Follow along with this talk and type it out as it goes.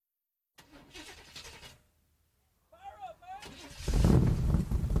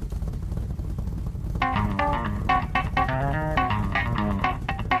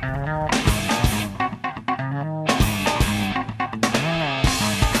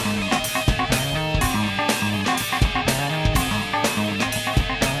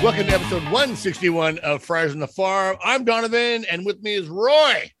Welcome to episode 161 of Friars on the Farm. I'm Donovan, and with me is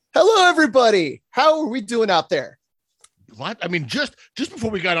Roy. Hello, everybody. How are we doing out there? What? I mean, just before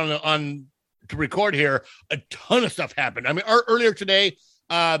we got on to record here, a ton of stuff happened. I mean, earlier today,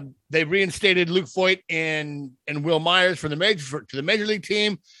 they reinstated Luke Voit and Will Myers to the major league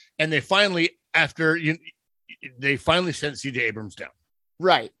team, and they finally sent CJ Abrams down.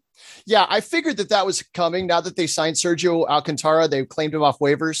 Right. Yeah, I figured that was coming. Now that they signed Sergio Alcantara, they claimed him off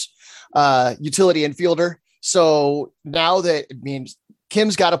waivers, utility infielder. So now that it means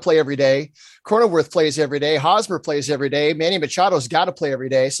Kim's got to play every day, Cronenworth plays every day, Hosmer plays every day, Manny Machado's got to play every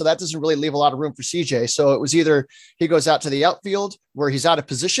day. So that doesn't really leave a lot of room for CJ. So it was either he goes out to the outfield where he's out of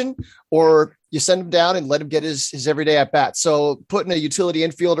position, or you send him down and let him get his everyday at bat. So putting a utility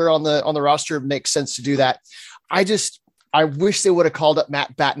infielder on the roster makes sense to do that. I wish they would have called up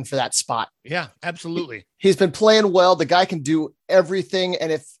Matt Batten for that spot. Yeah, absolutely. He's been playing well. The guy can do everything.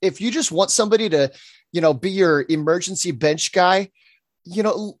 And if you just want somebody to, be your emergency bench guy,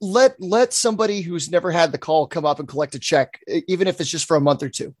 let somebody who's never had the call come up and collect a check, even if it's just for a month or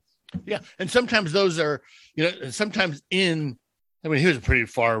two. Yeah. And sometimes those are, here's a pretty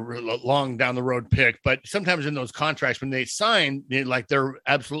long down the road pick, but sometimes in those contracts, when they sign, they're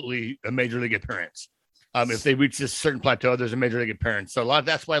absolutely a major league appearance. If they reach this certain plateau, there's a major league appearance. So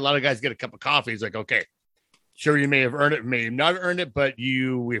that's why a lot of guys get a cup of coffee. It's like, okay, sure, you may have earned it, may not have earned it, but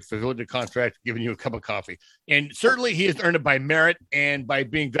we've fulfilled the contract, giving you a cup of coffee. And certainly he has earned it by merit and by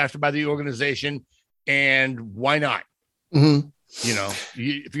being drafted by the organization. And why not? Mm-hmm. If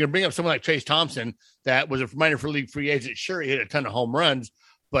you're going to bring up someone like Trayce Thompson, that was a minor league free agent, sure, he hit a ton of home runs,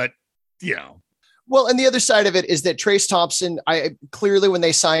 but, Well, and the other side of it is that Trayce Thompson, clearly when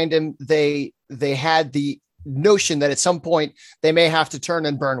they signed him, they had the notion that at some point they may have to turn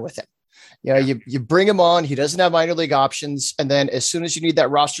and burn with him. You bring him on, he doesn't have minor league options. And then as soon as you need that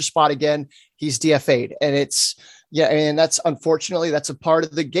roster spot again, he's DFA'd. And that's unfortunately, that's a part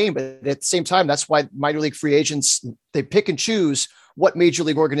of the game. But at the same time, that's why minor league free agents, they pick and choose what major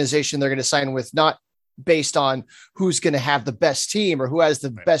league organization they're going to sign with, not based on who's going to have the best team or who has the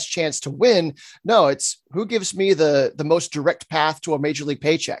best chance to win. No, it's who gives me the most direct path to a major league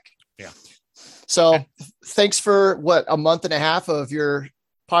paycheck. Yeah. So thanks for a month and a half of your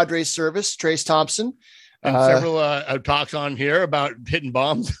Padres service, Trayce Thompson. And several talks on here about hitting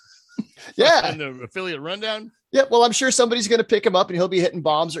bombs. Yeah. And the affiliate rundown. Yeah. Well, I'm sure somebody's going to pick him up and he'll be hitting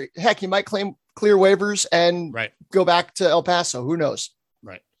bombs, or heck, he might claim clear waivers and go back to El Paso. Who knows?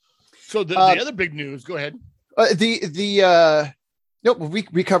 Right. So the other big news, go ahead. We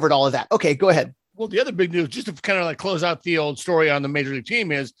covered all of that. Okay, go ahead. Well, the other big news, just to kind of close out the old story on the major league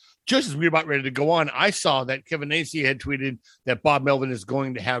team, is just as we were about ready to go on, I saw that Kevin Acee had tweeted that Bob Melvin is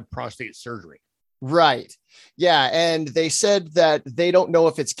going to have prostate surgery. Right. Yeah. And they said that they don't know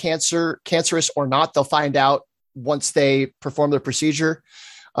if it's cancerous or not. They'll find out once they perform their procedure.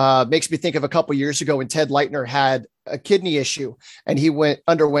 Makes me think of a couple years ago when Ted Leitner had a kidney issue and he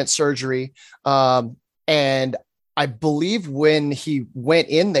underwent surgery. And I believe when he went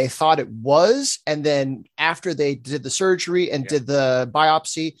in, they thought it was, and then after they did the surgery and did the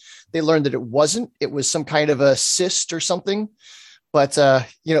biopsy, they learned that it wasn't. It was some kind of a cyst or something. But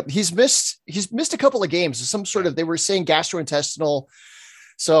he's missed a couple of games. Some sort of, they were saying gastrointestinal.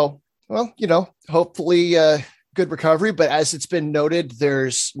 So, well, hopefully good recovery. But as it's been noted,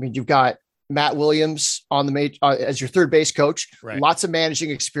 you've got Matt Williams on the as your third base coach, lots of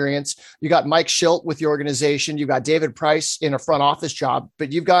managing experience. You got Mike Schilt with the organization. You got David Price in a front office job,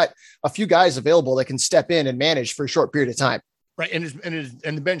 but you've got a few guys available that can step in and manage for a short period of time. Right. And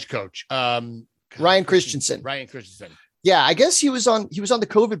the bench coach, Ryan Christensen. Yeah. I guess he was on the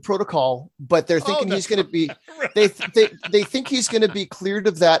COVID protocol, but they're thinking he's going to be, they think he's going to be cleared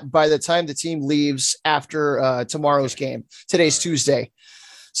of that by the time the team leaves after tomorrow's game. Today's Tuesday.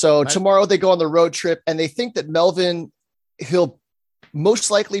 So tomorrow they go on the road trip, and they think that Melvin, he'll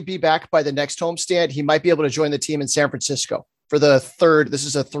most likely be back by the next homestand. He might be able to join the team in San Francisco for the third. This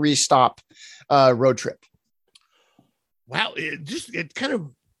is a 3-stop road trip. Wow. It's kind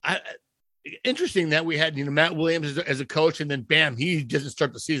of interesting that we had, Matt Williams as a coach, and then bam, he doesn't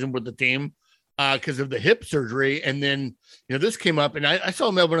start the season with the team because of the hip surgery. And then, this came up, and I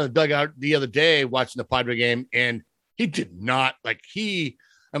saw Melvin in the dugout the other day watching the Padre game, and he did not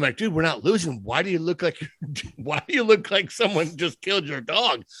I'm like, dude, we're not losing. Why do you look like someone just killed your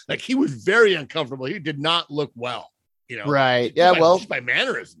dog? Like, he was very uncomfortable. He did not look well, Right. Yeah. Just by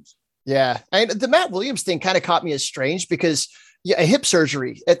mannerisms. Yeah. And the Matt Williams thing kind of caught me as strange because a hip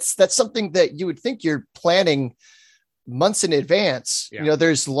surgery, that's something that you would think you're planning months in advance. Yeah. You know,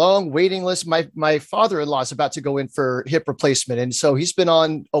 there's long waiting lists. My father-in-law is about to go in for hip replacement. And so he's been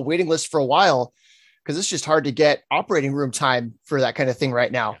on a waiting list for a while because it's just hard to get operating room time for that kind of thing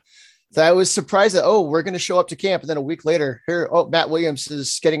right now. So I was surprised that, we're going to show up to camp. And then a week later here, Matt Williams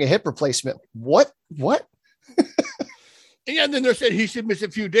is getting a hip replacement. What? Yeah, and then they said he should miss a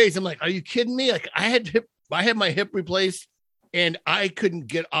few days. I'm like, are you kidding me? Like I had my hip replaced and I couldn't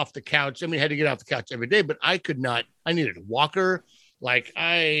get off the couch. I mean, I had to get off the couch every day, but I could not. I needed a walker.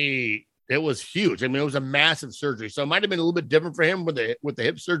 It was huge. I mean, it was a massive surgery. So it might have been a little bit different for him with the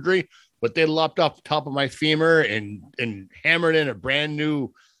hip surgery, but they lopped off the top of my femur and hammered in a brand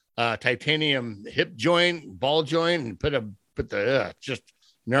new titanium hip joint, ball joint, and put the just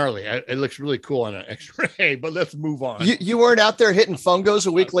gnarly. It looks really cool on an X-ray, but let's move on. You weren't out there hitting fungos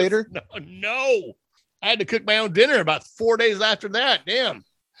a week later? No. I had to cook my own dinner about 4 days after that. Damn.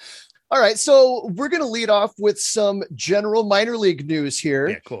 All right. So we're going to lead off with some general minor league news here.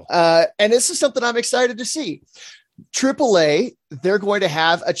 Yeah, cool. And this is something I'm excited to see. AAA, they're going to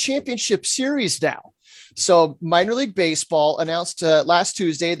have a championship series now. So minor league baseball announced last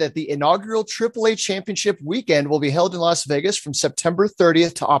Tuesday that the inaugural AAA championship weekend will be held in Las Vegas from September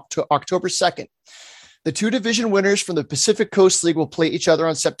 30th to October 2nd. The two division winners from the Pacific Coast League will play each other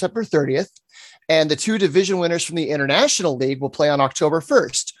on September 30th, and the two division winners from the International League will play on October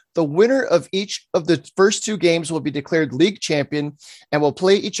 1st. The winner of each of the first two games will be declared league champion and will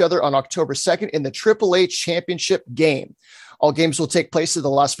play each other on October 2nd in the AAA championship game. All games will take place at the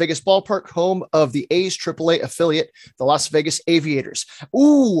Las Vegas ballpark, home of the A's AAA affiliate, the Las Vegas Aviators.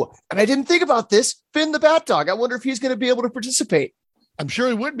 Ooh, and I didn't think about this. Finn the Bat Dog. I wonder if he's going to be able to participate. I'm sure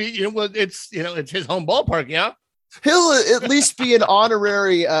he would be. It's his home ballpark. Yeah. He'll at least be an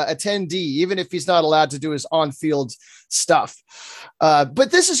honorary attendee, even if he's not allowed to do his on-field stuff.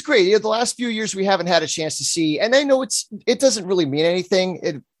 But this is great. The last few years we haven't had a chance to see, and I know it doesn't really mean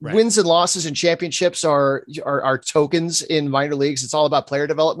anything. Right. Wins and losses and championships are tokens in minor leagues. It's all about player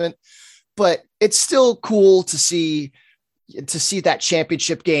development, but it's still cool to see that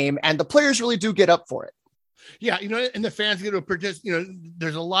championship game, and the players really do get up for it. Yeah, and the fans get to participate.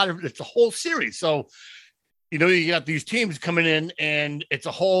 There's it's a whole series, so. You got these teams coming in and it's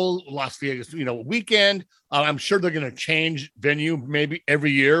a whole Las Vegas, weekend. I'm sure they're going to change venue maybe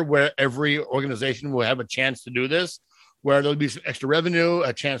every year where every organization will have a chance to do this, where there'll be some extra revenue,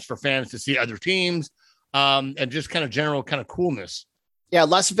 a chance for fans to see other teams, and just kind of general kind of coolness. Yeah,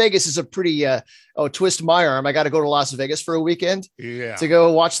 Las Vegas is a pretty, twist my arm. I got to go to Las Vegas for a weekend to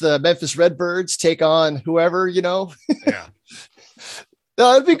go watch the Memphis Redbirds take on whoever, Yeah.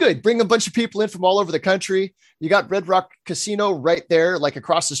 No, it'd be good. Bring a bunch of people in from all over the country. You got Red Rock Casino right there, like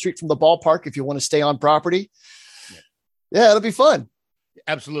across the street from the ballpark, if you want to stay on property. Yeah, it'll be fun.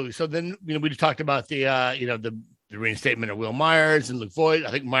 Absolutely. So then, we talked about the reinstatement of Will Myers and Luke Voit.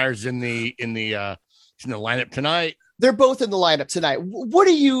 I think Myers is in the lineup tonight. They're both in the lineup tonight. What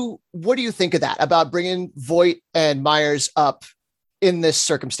do you think of that, about bringing Voit and Myers up in this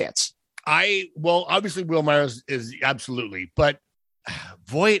circumstance? Obviously Will Myers is absolutely, but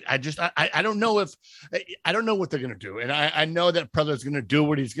Voit, I don't know what they're going to do. And I know that Prella's going to do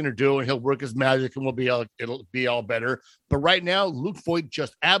what he's going to do and he'll work his magic and it'll be all better. But right now, Luke Voit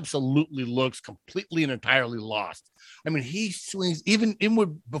just absolutely looks completely and entirely lost. I mean, he swings even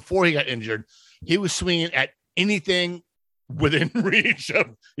before he got injured, he was swinging at anything within reach of,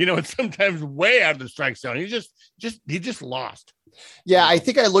 and sometimes way out of the strike zone. He just lost. Yeah, I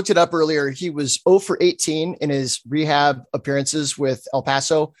think I looked it up earlier. He was 0 for 18 in his rehab appearances with El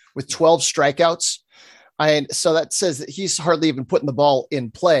Paso with 12 strikeouts. And so that says that he's hardly even putting the ball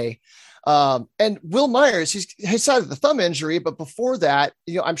in play. And Will Myers, he's had the thumb injury, but before that,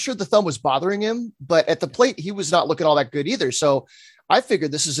 I'm sure the thumb was bothering him, but at the plate, he was not looking all that good either. So I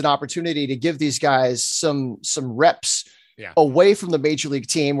figured this is an opportunity to give these guys some reps away from the major league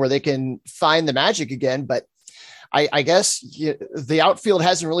team where they can find the magic again. But I guess the outfield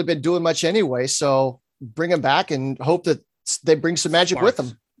hasn't really been doing much anyway. So bring them back and hope that they bring some magic with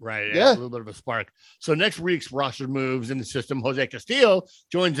them. Right. Yeah. A little bit of a spark. So next week's roster moves in the system. Jose Castillo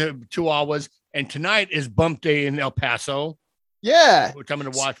joins the Chihuahuas, and tonight is bump day in El Paso. Yeah. Which I'm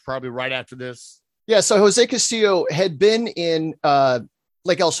going to watch probably right after this. Yeah. So Jose Castillo had been in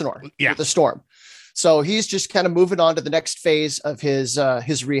Lake Elsinore with the Storm. So he's just kind of moving on to the next phase of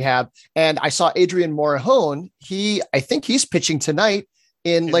his rehab. And I saw Adrian Morejon. I think he's pitching tonight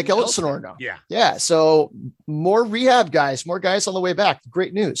in Lake Elsinore now. Yeah. Yeah. So more rehab guys, more guys on the way back.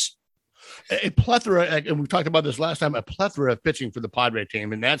 Great news. A plethora, and we talked about this last time, a plethora of pitching for the Padre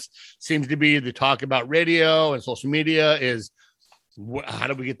team. And that seems to be the talk about radio and social media is how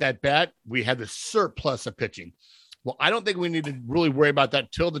do we get that bat? We have the surplus of pitching. Well, I don't think we need to really worry about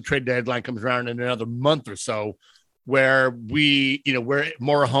that till the trade deadline comes around in another month or so, where where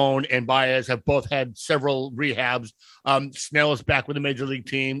Morahone and Baez have both had several rehabs. Snell is back with the major league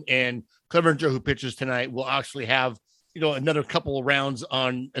team, and Clevenger, who pitches tonight, will actually have another couple of rounds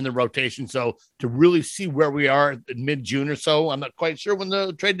in the rotation. So to really see where we are in mid-June or so, I'm not quite sure when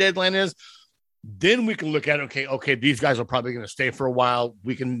the trade deadline is. Then we can look at okay, these guys are probably going to stay for a while.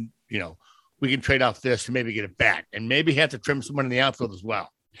 We can trade off this to maybe get it back, and maybe have to trim someone in the outfield as well.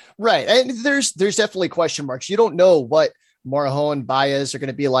 Right. And there's definitely question marks. You don't know what Morahone and Baez are going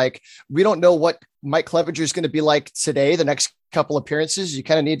to be like. We don't know what Mike Clevenger is going to be like today, the next couple appearances. You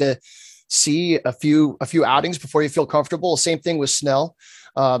kind of need to see a few outings before you feel comfortable. Same thing with Snell.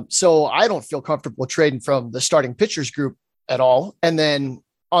 So I don't feel comfortable trading from the starting pitchers group at all. And then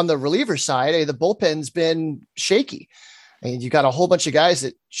on the reliever side, the bullpen's been shaky. I mean, you got a whole bunch of guys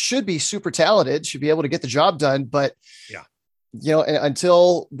that should be super talented, should be able to get the job done. But yeah,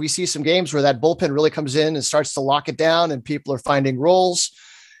 until we see some games where that bullpen really comes in and starts to lock it down and people are finding roles,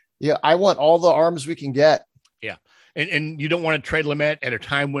 I want all the arms we can get. Yeah. And you don't want to trade Lamet at a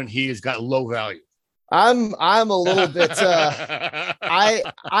time when he has got low value. I'm a little bit,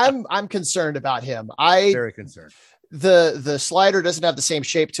 I'm concerned about him. Very concerned. The slider doesn't have the same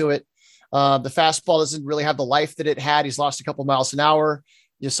shape to it. The fastball doesn't really have the life that it had. He's lost a couple miles an hour.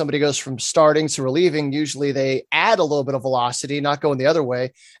 Somebody goes from starting to relieving. Usually they add a little bit of velocity, not going the other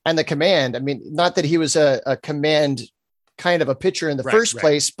way. And the command, I mean, not that he was a command kind of a pitcher in the first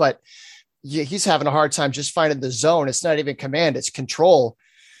place, but he's having a hard time just finding the zone. It's not even command, it's control.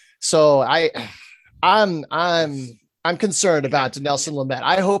 So I'm concerned about Nelson Lamet.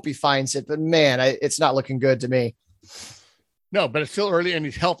 I hope he finds it, but man, it's not looking good to me. No, but it's still early and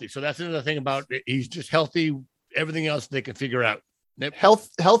he's healthy. So that's another thing about it. He's just healthy. Everything else they can figure out.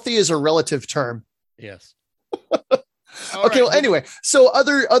 Healthy is a relative term. Yes. Okay. Well, anyway, so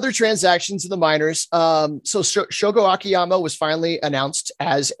other transactions in the minors. So Shogo Akiyama was finally announced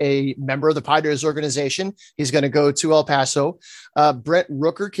as a member of the Padres organization. He's going to go to El Paso. Brent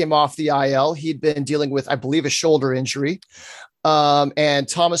Rooker came off the IL. He'd been dealing with, I believe, a shoulder injury. And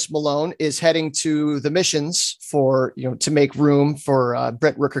Thomas Malone is heading to the Missions to make room for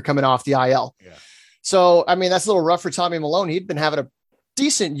Brent Rooker coming off the IL. Yeah. So, I mean, that's a little rough for Tommy Malone. He'd been having a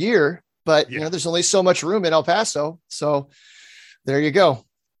decent year, but there's only so much room in El Paso. So there you go.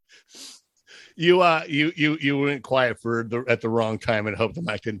 You went quiet at the wrong time and hope the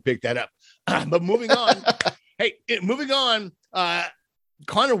mic didn't pick that up. But moving on,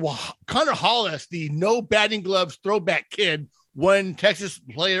 Connor Hollis, the no batting gloves throwback kid, won Texas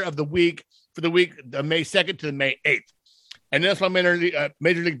Player of the Week for the week, May 2nd to May 8th. And that's why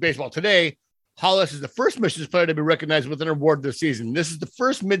Major League Baseball today, Hollis is the first Missions player to be recognized with an award this season. This is the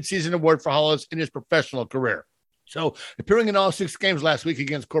first midseason award for Hollis in his professional career. So appearing in all 6 games last week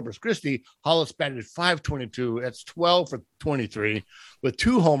against Corpus Christi, Hollis batted .522. That's 12 for 23 with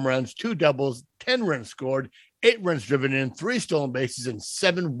 2 home runs, 2 doubles, 10 runs scored, 8 runs driven in, 3 stolen bases, and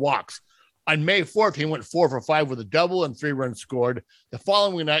 7 walks. On May 4th, he went 4 for 5 with a double and 3 runs scored. The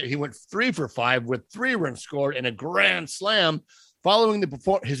following night, he went 3 for 5 with 3 runs scored and a grand slam. Following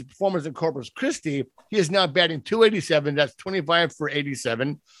his performance in Corpus Christi, he is now batting .287. That's 25 for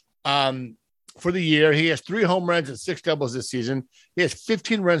 87. For the year, he has 3 home runs and 6 doubles this season. He has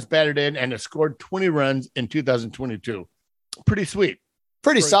 15 runs batted in and has scored 20 runs in 2022. Pretty solid.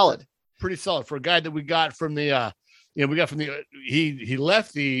 Pretty solid for a guy that we got from the he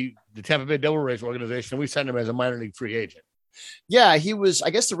left the Tampa Bay Devil Rays organization. We signed him as a minor league free agent. Yeah, I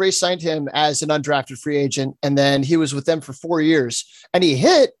guess the Rays signed him as an undrafted free agent, and then he was with them for 4 years and he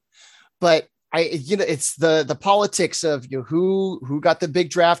hit, but it's the politics of who got the big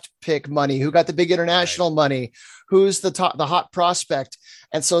draft pick money, who got the big international money, who's the hot prospect.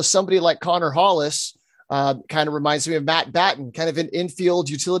 And so somebody like Connor Hollis kind of reminds me of Matt Batten, kind of an infield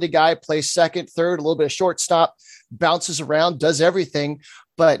utility guy, plays second, third, a little bit of shortstop, bounces around, does everything,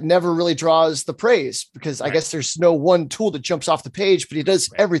 but never really draws the praise because I guess there's no one tool that jumps off the page, but he does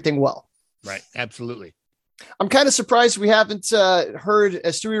everything well. Right. Absolutely. I'm kind of surprised we haven't heard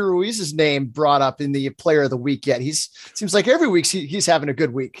Esteury Ruiz's name brought up in the Player of the Week yet. Seems like every week he's having a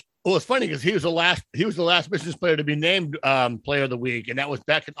good week. Well, it's funny because he was the last Missions player to be named Player of the Week, and that was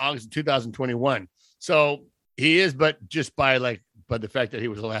back in August of 2021. So he is, but just by the fact that he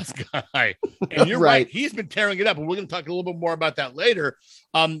was the last guy. And you're right. He's been tearing it up, and we're going to talk a little bit more about that later.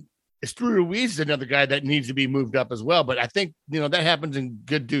 Esteury Ruiz is another guy that needs to be moved up as well, but I think that happens in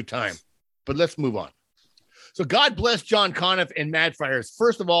good due time. But let's move on. So God bless John Conniff and Mad Friars.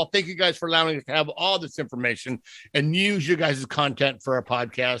 First of all, thank you guys for allowing us to have all this information and use your guys' content for our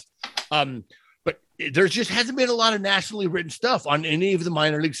podcast. But there just hasn't been a lot of nationally written stuff on any of the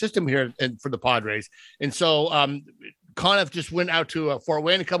minor league system here and for the Padres. And so Conniff just went out to Fort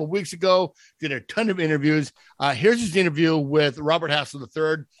Wayne a couple of weeks ago, did a ton of interviews. Here's his interview with Robert Hassell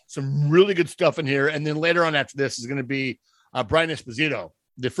III. Some really good stuff in here. And then later on after this is going to be Brian Esposito,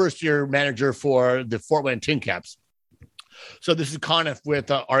 the first-year manager for the Fort Wayne Tin Caps. So this is Conniff with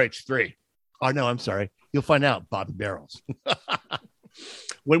RH3. Oh, no, I'm sorry. You'll find out, Bobby Barrels.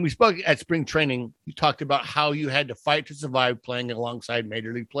 When we spoke at spring training, you talked about how you had to fight to survive playing alongside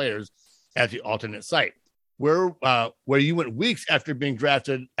major league players at the alternate site, where you went weeks after being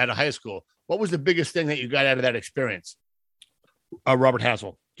drafted at a high school. What was the biggest thing that you got out of that experience? Robert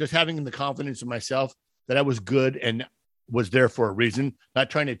Hassell, just having the confidence in myself that I was good and was there for a reason, not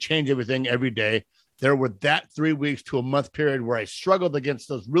trying to change everything every day. There were that 3 weeks to a month period where I struggled against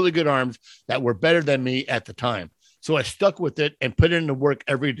those really good arms that were better than me at the time. So I stuck with it and put in the work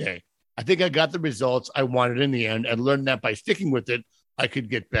every day. I think I got the results I wanted in the end and learned that by sticking with it, I could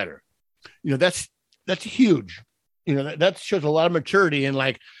get better. That's huge. That shows a lot of maturity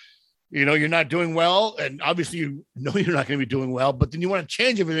and you're not doing well. And obviously, you're not going to be doing well, but then you want to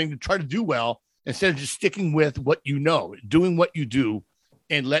change everything to try to do well instead of just sticking with what doing what you do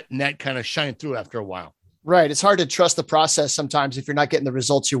and letting that kind of shine through after a while. Right. It's hard to trust the process sometimes if you're not getting the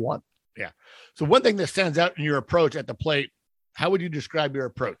results you want. Yeah. So one thing that stands out in your approach at the plate, how would you describe your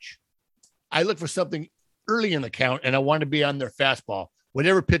approach? I look for something early in the count and I want to be on their fastball,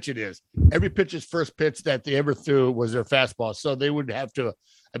 whatever pitch it is. Every pitch's first pitch that they ever threw was their fastball. So they would have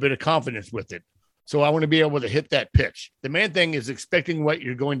a bit of confidence with it. So I want to be able to hit that pitch. The main thing is expecting what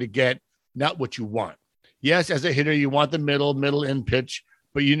you're going to get, not what you want. Yes, as a hitter, you want the middle end pitch,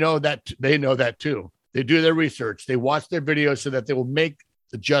 but that they know that too. They do their research. They watch their videos so that they will make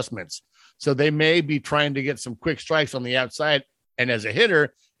adjustments. So they may be trying to get some quick strikes on the outside. And as a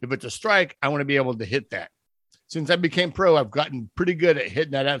hitter, if it's a strike, I want to be able to hit that. Since I became pro, I've gotten pretty good at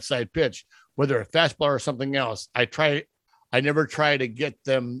hitting that outside pitch, whether a fastball or something else. I never try to get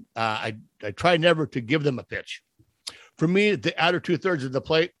them. I try never to give them a pitch. For me, the outer 2/3 of the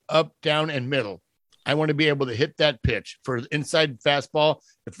plate, up, down, and middle. I want to be able to hit that pitch for inside fastball.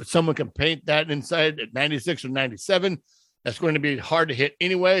 If someone can paint that inside at 96 or 97, that's going to be hard to hit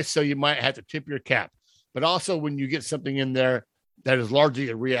anyway. So you might have to tip your cap. But also when you get something in there that is largely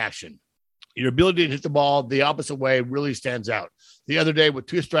a reaction, your ability to hit the ball the opposite way really stands out. The other day with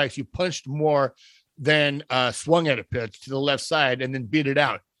 2 strikes, you punched more than swung at a pitch to the left side and then beat it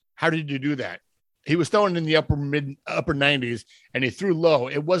out. How did you do that? He was throwing in the upper 90s and he threw low.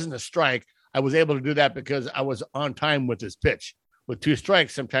 It wasn't a strike. I was able to do that because I was on time with his pitch. With 2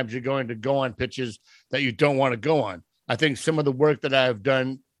 strikes, sometimes you're going to go on pitches that you don't want to go on. I think some of the work that I've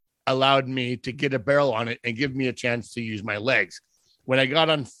done allowed me to get a barrel on it and give me a chance to use my legs. When I got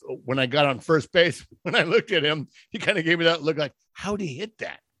on first base, when I looked at him, he kind of gave me that look like, how'd he hit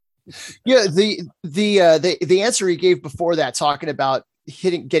that? Yeah. The answer he gave before that, talking about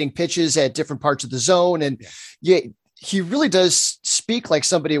getting pitches at different parts of the zone. And he really does speak like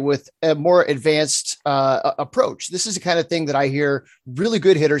somebody with a more advanced approach. This is the kind of thing that I hear really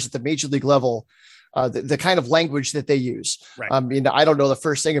good hitters at the major league level, the kind of language that they use. Right. I don't know the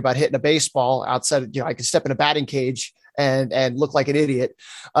first thing about hitting a baseball outside. I can step in a batting cage and look like an idiot.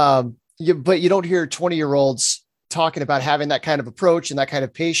 But you don't hear 20-year-olds talking about having that kind of approach and that kind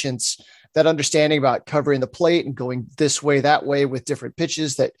of patience, that understanding about covering the plate and going this way, that way with different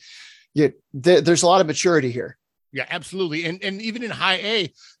pitches. There's a lot of maturity here. Yeah, absolutely. And even in high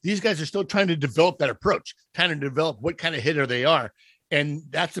A, these guys are still trying to develop that approach, trying to develop what kind of hitter they are. And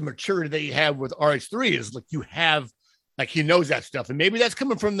that's the maturity that you have with RH3 is he knows that stuff. And maybe that's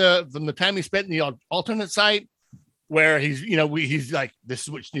coming from the time he spent in the alternate site where he's like, this is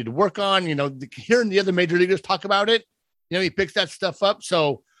what you need to work on. Hearing the other major leaguers talk about it, he picks that stuff up.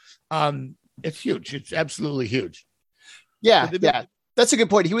 So it's huge. It's absolutely huge. Yeah. Yeah. That's a good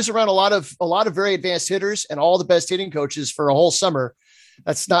point. He was around a lot of very advanced hitters and all the best hitting coaches for a whole summer.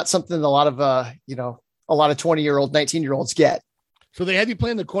 That's not something that a lot of 20-year-old, 19-year-olds get. So they have you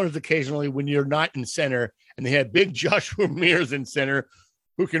playing the corners occasionally when you're not in center, and they have big Joshua Mears in center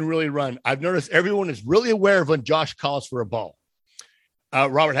who can really run. I've noticed everyone is really aware of when Josh calls for a ball.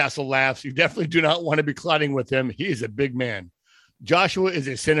 Robert Hassell laughs. You definitely do not want to be clotting with him. He is a big man. Joshua is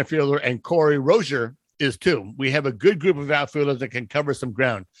a center fielder, and Corey Rozier is too. We have a good group of outfielders that can cover some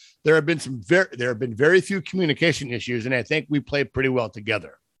ground. There have been very few communication issues, and I think we play pretty well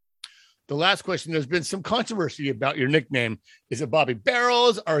together. The last question, there's been some controversy about your nickname. Is it Bobby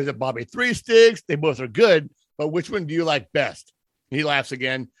Barrels or is it Bobby Three Sticks? They both are good, but which one do you like best? He laughs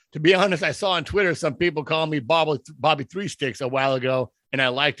again. To be honest, I saw on Twitter some people call me Bobby Three Sticks a while ago, and I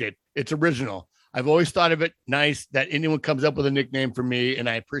liked it. It's original. I've always thought of it nice that anyone comes up with a nickname for me, and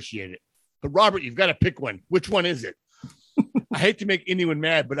I appreciate it. But Robert, you've got to pick one. Which one is it? I hate to make anyone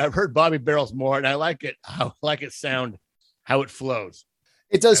mad, but I've heard Bobby Barrels more, and I like it. I like it sound, how it flows.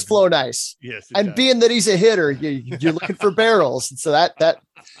 It does flow nice. Yes. And does. being that he's a hitter, you're looking for barrels. And so that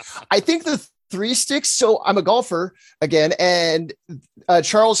I think the 3 sticks. So I'm a golfer again, and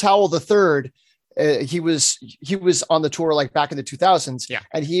Charles Howell III, he was on the tour like back in the 2000s. Yeah.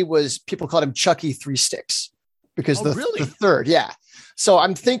 And people called him Chucky 3 Sticks because really? the third. Yeah. So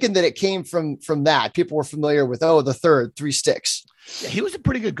I'm thinking that it came from that. People were familiar with, the third 3 sticks. Yeah, he was a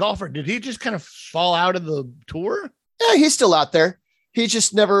pretty good golfer. Did he just kind of fall out of the tour? Yeah, he's still out there. He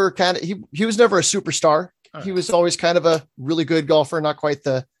just never he was never a superstar. He was always kind of a really good golfer, not quite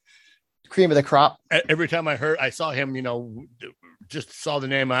the cream of the crop. Every time I saw him, just saw the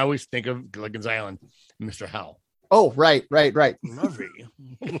name, I always think of Gilligan's Island, Mr. Howell. Oh, right. Murray.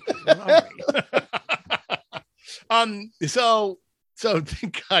 So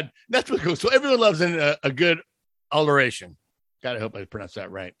thank God that's what cool. So everyone loves a good alliteration. God, I hope I pronounced that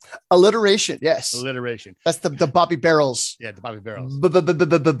right. Alliteration, yes. Alliteration. That's the Bobby Barrels. Yeah, the Bobby Barrels.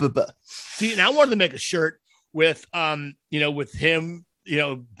 See, and I wanted to make a shirt with with him,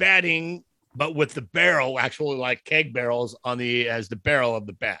 batting, but with the barrel, actually like keg barrels as the barrel of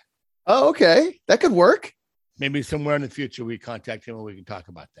the bat. Oh, okay. That could work. Maybe somewhere in the future we contact him and we can talk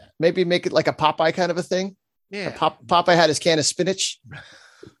about that. Maybe make it like a Popeye kind of a thing. Yeah. Popeye had his can of spinach.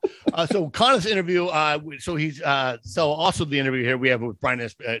 So Connor's interview. So also the interview here we have with Brian.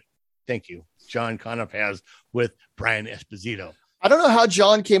 Thank you, John Conniff has with Brian Esposito. I don't know how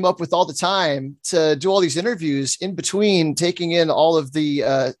John came up with all the time to do all these interviews in between taking in all of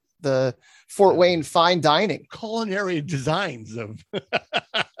the Fort Wayne fine dining culinary designs of.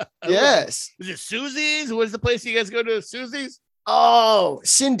 Yes. Is it Susie's? What's the place you guys go to? Susie's? Oh,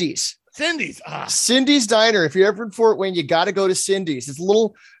 Cindy's. Cindy's Diner. If you're ever in Fort Wayne, you got to go to Cindy's.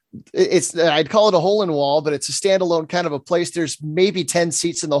 I'd call it a hole in wall, but it's a standalone kind of a place. There's maybe 10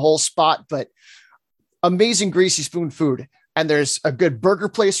 seats in the whole spot, but amazing greasy spoon food. And there's a good burger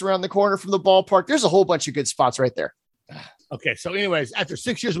place around the corner from the ballpark. There's a whole bunch of good spots right there. Okay. So anyways, after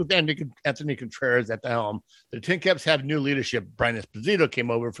 6 years with Anthony Contreras at the helm, the Tin Caps have new leadership. Brian Esposito came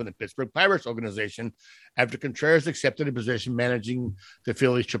over from the Pittsburgh Pirates organization after Contreras accepted a position managing the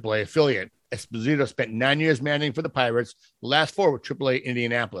Phillies AAA affiliate. Esposito spent 9 years managing for the Pirates, the last 4 with AAA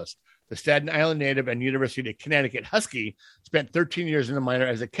Indianapolis. The Staten Island native and University of Connecticut Husky spent 13 years in the minor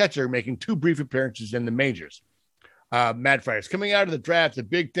as a catcher, making 2 brief appearances in the majors. Mad Friars. Coming out of the draft, the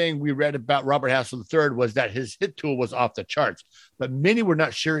big thing we read about Robert Hassell III was that his hit tool was off the charts, but many were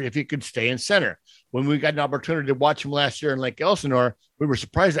not sure if he could stay in center. When we got an opportunity to watch him last year in Lake Elsinore, we were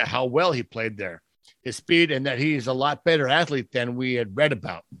surprised at how well he played there. His speed and that he's a lot better athlete than we had read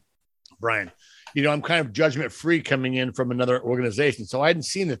about. Brian, I'm kind of judgment-free coming in from another organization, so I hadn't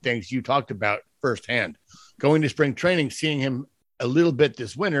seen the things you talked about firsthand. Going to spring training, seeing him a little bit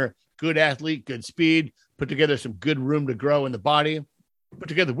this winter, good athlete, good speed, put together some good room to grow in the body,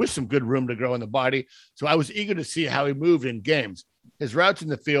 So I was eager to see how he moved in games, his routes in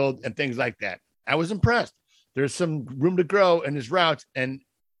the field and things like that. I was impressed. There's some room to grow in his routes and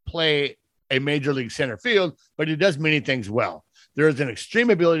play a major league center field, but he does many things well. There is an extreme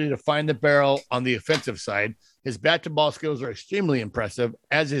ability to find the barrel on the offensive side. His bat to ball skills are extremely impressive,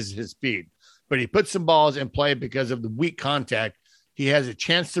 as is his speed, but he puts some balls in play because of the weak contact. He has a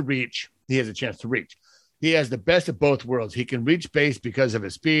chance to reach. He has the best of both worlds. He can reach base because of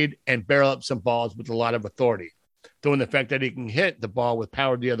his speed and barrel up some balls with a lot of authority, though in the fact that he can hit the ball with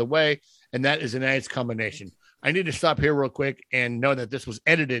power the other way, and that is a nice combination. I need to stop here real quick and know that this was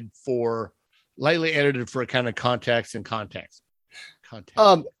lightly edited for a kind of context.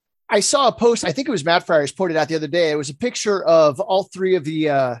 I saw a post. I think it was Matt Friars pointed out the other day. It was a picture of all 3 of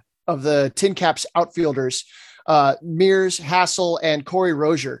the Tin Caps outfielders, Mears, Hassell, and Corey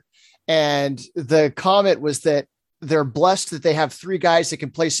Rozier. And the comment was that they're blessed that they have 3 guys that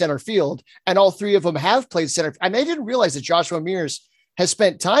can play center field, and all 3 of them have played center. And they didn't realize that Joshua Mears has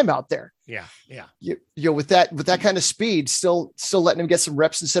spent time out there. Yeah. With that kind of speed, still letting him get some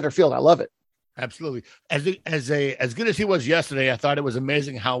reps in center field. I love it. Absolutely. As good as he was yesterday, I thought it was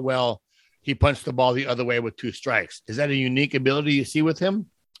amazing how well he punched the ball the other way with 2 strikes. Is that a unique ability you see with him,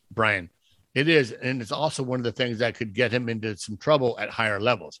 Brian? It is, and it's also one of the things that could get him into some trouble at higher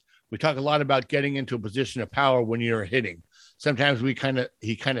levels. We talk a lot about getting into a position of power when you're hitting. Sometimes he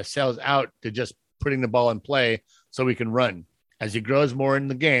kind of sells out to just putting the ball in play so he can run. As he grows more in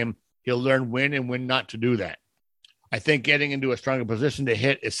the game, he'll learn when and when not to do that. I think getting into a stronger position to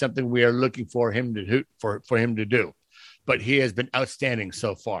hit is something we are looking for him to do, but he has been outstanding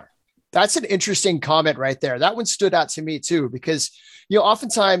so far. That's an interesting comment right there. That one stood out to me too, because,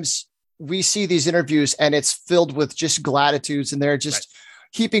 oftentimes we see these interviews and it's filled with just gratitudes and they're just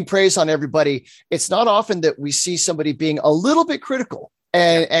heaping praise on everybody. It's not often that we see somebody being a little bit critical.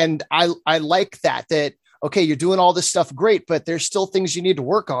 And I like that, okay, you're doing all this stuff great, but there's still things you need to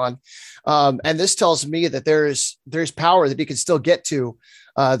work on. And this tells me that there's power that he can still get to,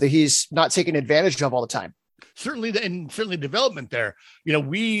 that he's not taking advantage of all the time. Certainly development there.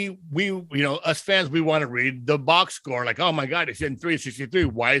 We us fans, we want to read the box score like, oh my God, he's in 363.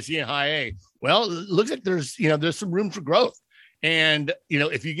 Why is he in high A? Well, it looks like there's some room for growth. And,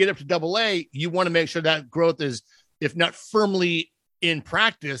 if you get up to double A, you want to make sure that growth is, if not firmly in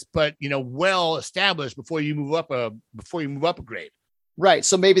practice, but, well established before you move up a grade. Right.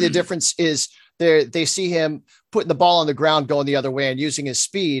 So maybe the difference is they see him putting the ball on the ground, going the other way and using his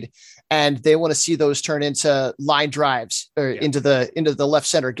speed. And they want to see those turn into line drives or into the left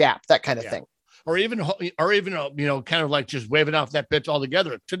center gap, that kind of thing. Or even, kind of like just waving off that pitch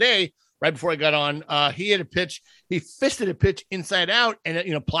altogether. Today, right before I got on, he had a pitch. He fisted a pitch inside out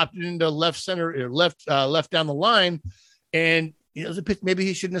and, plopped it into left center or left down the line. And, it was a pitch maybe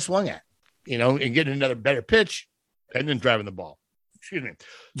he shouldn't have swung at, and getting another better pitch and then driving the ball. Excuse me.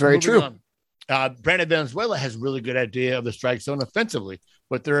 Very true. Brandon Valenzuela has a really good idea of the strike zone offensively,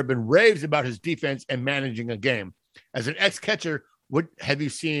 but there have been raves about his defense and managing a game. As an ex-catcher, what have you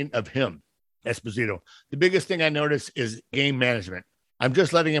seen of him, Esposito? The biggest thing I noticed is game management. I'm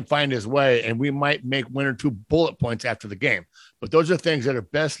just letting him find his way, and we might make one or two bullet points after the game. But those are things that are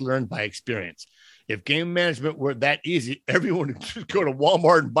best learned by experience. If game management were that easy, everyone would just go to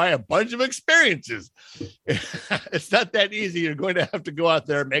Walmart and buy a bunch of experiences. It's not that easy. You're going to have to go out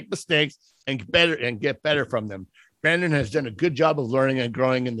there, make mistakes, and get better from them. Brandon has done a good job of learning and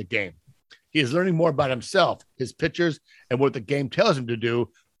growing in the game. He is learning more about himself, his pitchers, and what the game tells him to do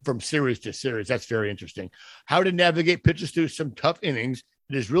from series to series. That's very interesting. How to navigate pitchers through some tough innings.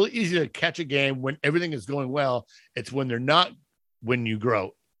 It is really easy to catch a game when everything is going well. It's when they're not when you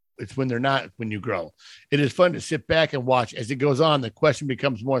grow. It's when they're not when you grow. It is fun to sit back and watch. As it goes on, the question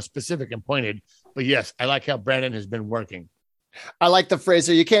becomes more specific and pointed. But yes, I like how Brandon has been working. I like the phrase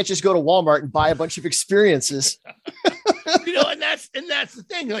there. You can't just go to Walmart and buy a bunch of experiences. And that's the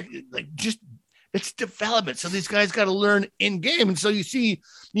thing. Like just it's development. So these guys got to learn in game. And so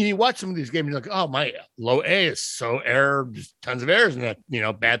you watch some of these games, you're like, oh, my low A is so just tons of errors and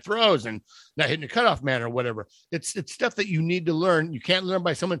that, bad throws and not hitting the cutoff man or whatever. It's stuff that you need to learn. You can't learn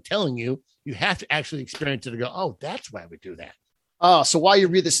by someone telling you. You have to actually experience it to go, oh, that's why we do that. Oh, so while you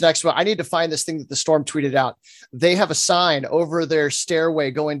read this next one, I need to find this thing that the Storm tweeted out. They have a sign over their stairway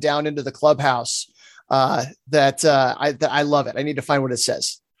going down into the clubhouse that I love it. I need to find what it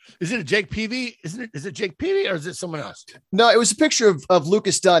says. Is it a Jake Peavy? Is it Jake Peavy or is it someone else? No, it was a picture of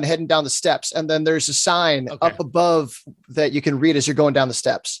Lucas Dunn heading down the steps. And then there's a sign up above that you can read as you're going down the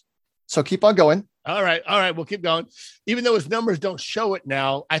steps. So keep on going. All right. We'll keep going. Even though his numbers don't show it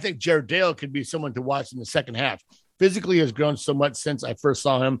now, I think Jared Dale could be someone to watch in the second half. Physically has grown so much since I first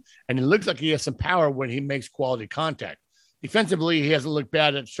saw him. And it looks like he has some power when he makes quality contact. Defensively, he hasn't looked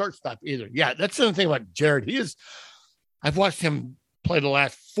bad at shortstop either. Yeah, that's the thing about Jared. I've watched him play the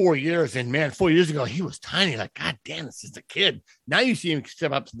last 4 years, and man, 4 years ago, he was tiny. Like, God damn, this is a kid. Now you see him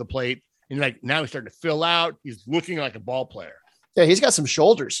step up to the plate, and now he's starting to fill out. He's looking like a ball player. Yeah, he's got some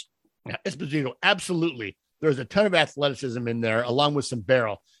shoulders. Yeah, Esposito, absolutely. There's a ton of athleticism in there, along with some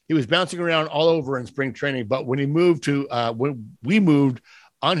barrel. He was bouncing around all over in spring training, but when we moved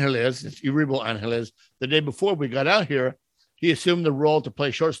Angeles, it's Uribe Angeles, the day before we got out here, he assumed the role to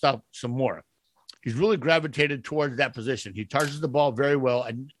play shortstop some more. He's really gravitated towards that position. He charges the ball very well,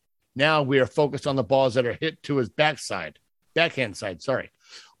 and now we are focused on the balls that are hit to his backhand side. Sorry,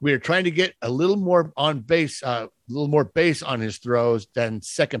 we are trying to get a little more base on his throws than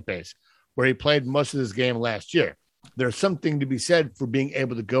second base, where he played most of his game last year. There's something to be said for being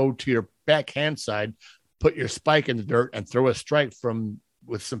able to go to your backhand side, put your spike in the dirt, and throw a strike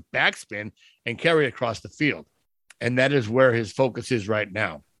with some backspin and carry it across the field. And that is where his focus is right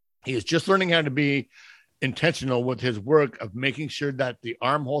now. He is just learning how to be intentional with his work of making sure that the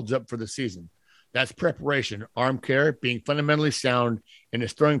arm holds up for the season. That's preparation, arm care, being fundamentally sound in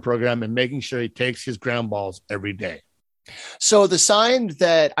his throwing program, and making sure he takes his ground balls every day. So the sign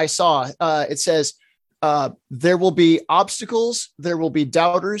that I saw, it says, there will be obstacles, there will be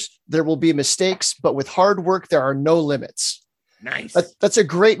doubters, there will be mistakes, but with hard work, there are no limits. Nice. That's a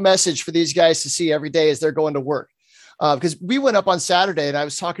great message for these guys to see every day as they're going to work. Because we went up on Saturday and I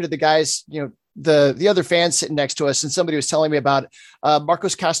was talking to the guys, the other fans sitting next to us, and somebody was telling me about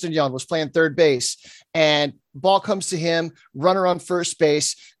Marcos Castañon was playing third base, and ball comes to him, runner on first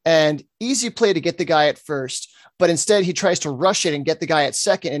base, and easy play to get the guy at first. But instead, he tries to rush it and get the guy at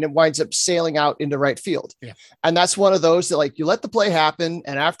second, and it winds up sailing out into right field. Yeah. And that's one of those that, like, you let the play happen,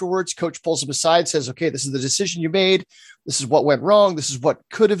 and afterwards, coach pulls him aside, says, okay, this is the decision you made. This is what went wrong. This is what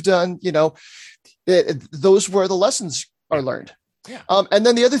could have done. Those were the lessons are learned. Yeah. And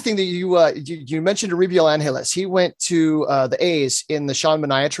then the other thing that you mentioned, Aribiel Angeles, he went to the A's in the Sean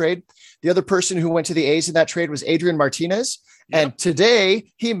Manaea trade. The other person who went to the A's in that trade was Adrian Martinez. Yep. And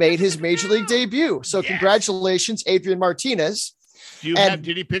today he made his major league debut. So Congratulations, Adrian Martinez. Did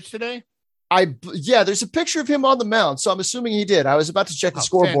he pitch today? There's a picture of him on the mound. So I'm assuming he did. I was about to check the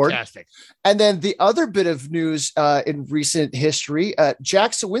scoreboard. Fantastic. And then the other bit of news in recent history,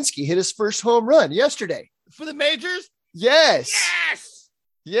 Jack Sawinski hit his first home run yesterday. For the majors? Yes.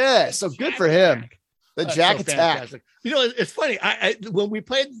 So good for him. The Jack attack. Fantastic. It's funny. When we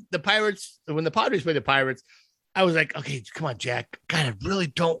played the Pirates, when the Padres played the Pirates, I was like, okay, come on, Jack. God, I really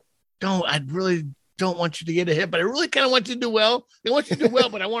don't want you to get a hit, but I really kind of want you to do well. I want you to do well,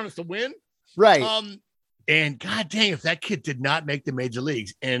 but I want us to win. Right. And God dang, if that kid did not make the major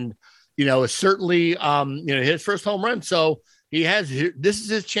leagues, and it's certainly his first home run. So this is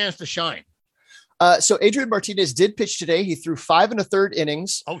his chance to shine. So Adrian Martinez did pitch today. He threw 5 1/3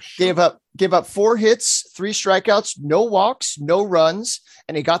 innings. Oh, shit. Gave up 4 hits, 3 strikeouts, no walks, no runs,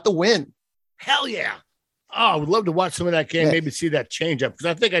 and he got the win. Hell yeah. Oh, I would love to watch some of that game, maybe see that change up. Because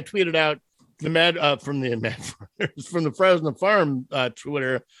I think I tweeted out from the Fresno Farm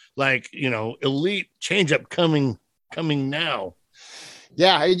Twitter, elite changeup coming now.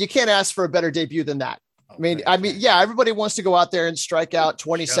 Yeah, you can't ask for a better debut than that. Everybody wants to go out there and strike out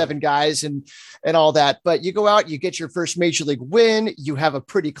 27 guys and all that, but you go out, you get your first major league win, you have a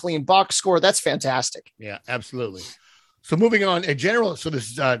pretty clean box score. That's fantastic. Yeah, absolutely. So moving on, this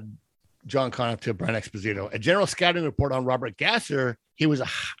is John Conniff to Brian Exposito. A general scouting report on Robert Gasser. He was a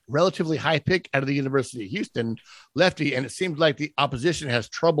relatively high pick out of the University of Houston, lefty, and it seems like the opposition has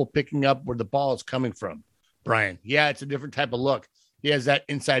trouble picking up where the ball is coming from. Brian, it's a different type of look. He has that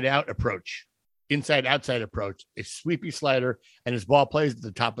inside-outside approach, a sweepy slider, and his ball plays at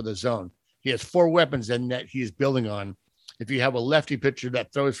the top of the zone. He has 4 weapons in that he is building on. If you have a lefty pitcher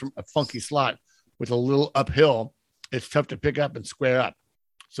that throws from a funky slot with a little uphill, it's tough to pick up and square up.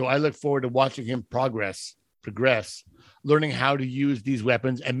 So I look forward to watching him progress, learning how to use these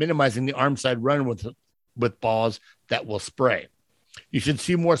weapons and minimizing the arm side run with balls that will spray. You should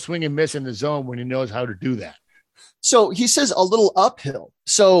see more swing and miss in the zone when he knows how to do that. So he says a little uphill.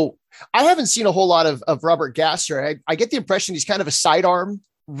 So I haven't seen a whole lot of Robert Gasser. I get the impression he's kind of a sidearm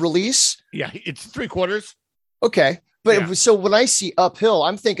release. Yeah, it's 3/4. Okay. But So when I see uphill,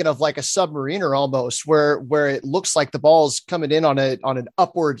 I'm thinking of like a submariner almost, where it looks like the ball's coming in on an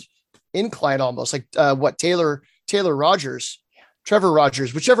upward incline, almost like Trevor Rogers,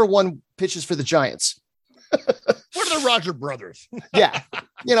 whichever one pitches for the Giants. What are the Roger brothers? Yeah.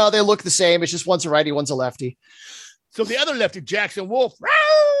 They look the same. It's just one's a righty, one's a lefty. So the other lefty, Jackson Wolf,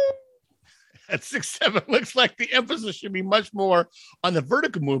 at 6'7", looks like the emphasis should be much more on the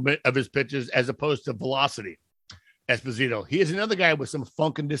vertical movement of his pitches as opposed to velocity. Esposito, he is another guy with some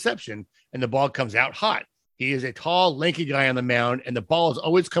funk and deception, and the ball comes out hot. He is a tall, lanky guy on the mound, and the ball is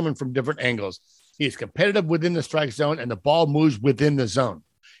always coming from different angles. He is competitive within the strike zone, and the ball moves within the zone.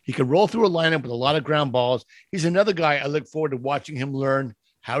 He can roll through a lineup with a lot of ground balls. He's another guy I look forward to watching him learn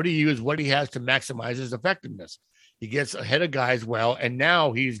how to use what he has to maximize his effectiveness. He gets ahead of guys well, and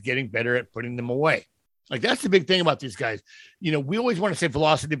now he's getting better at putting them away. Like, that's the big thing about these guys. We always want to say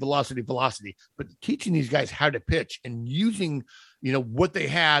velocity, but teaching these guys how to pitch and using, what they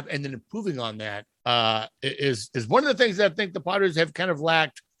have and then improving on that is one of the things that I think the Padres have kind of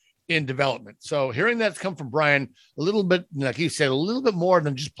lacked in development. So hearing that's come from Brian, a little bit, like he said, a little bit more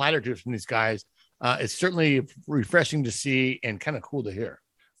than just platitudes from these guys, it's certainly refreshing to see and kind of cool to hear.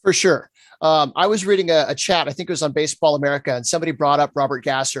 For sure. I was reading a chat, I think it was on Baseball America, and somebody brought up Robert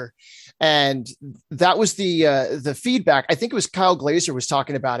Gasser. And that was the feedback. I think it was Kyle Glazer was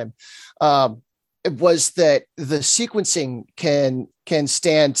talking about him. It was that the sequencing can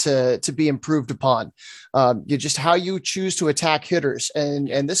stand to be improved upon. Just how you choose to attack hitters.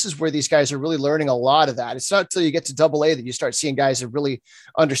 And this is where these guys are really learning a lot of that. It's not until you get to AA that you start seeing guys that really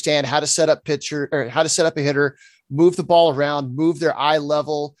understand how to set up a hitter, move the ball around, move their eye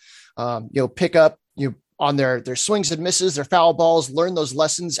level, pick up, on their swings and misses, their foul balls, learn those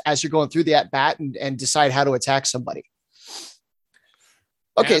lessons as you're going through the at bat and decide how to attack somebody.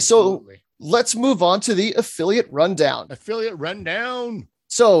 Okay. Absolutely. So let's move on to the affiliate rundown.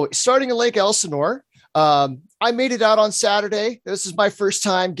 So starting in Lake Elsinore, I made it out on Saturday. This is my first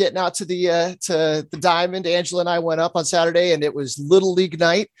time getting out to the Diamond. Angela and I went up on Saturday, and it was Little League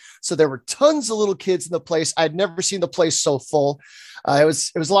night. So there were tons of little kids in the place. I'd never seen the place so full. It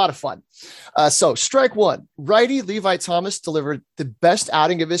was a lot of fun. So strike one, righty Levi Thomas delivered the best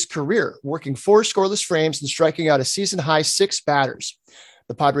outing of his career, working 4 scoreless frames and striking out a season high 6 batters.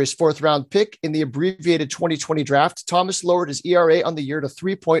 The Padres' 4th round pick in the abbreviated 2020 draft, Thomas lowered his ERA on the year to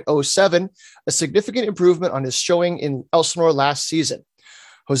 3.07, a significant improvement on his showing in Elsinore last season.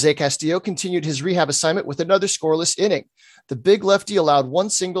 Jose Castillo continued his rehab assignment with another scoreless inning. The big lefty allowed 1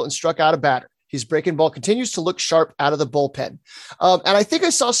 single and struck out a batter. His breaking ball continues to look sharp out of the bullpen. And I think I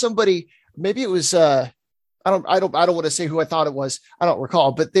saw somebody, maybe it was, I don't want to say who I thought it was. I don't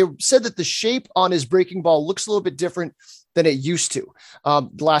recall, but they said that the shape on his breaking ball looks a little bit different than it used to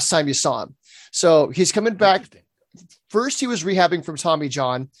the last time you saw him. So he's coming back. First, he was rehabbing from Tommy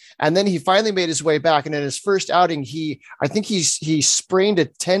John, and then he finally made his way back. And in his first outing, I think he sprained a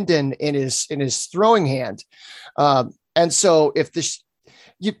tendon in his throwing hand. And so if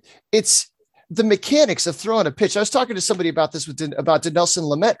it's the mechanics of throwing a pitch. I was talking to somebody about this about Dinelson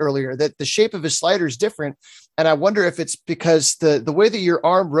Lamet earlier, that the shape of his slider is different. And I wonder if it's because the way that your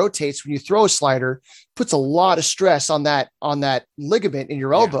arm rotates when you throw a slider puts a lot of stress on that ligament in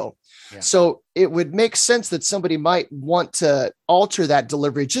your elbow. Yeah. So it would make sense that somebody might want to alter that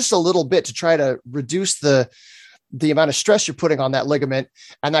delivery just a little bit to try to reduce the amount of stress you're putting on that ligament.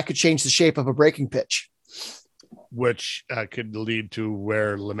 And that could change the shape of a breaking pitch. Which could lead to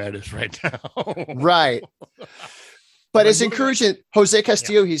where Lamet is right now. Right. But it's encouraging. Jose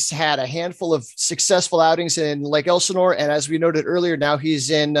Castillo, he's had a handful of successful outings in Lake Elsinore. And as we noted earlier, now he's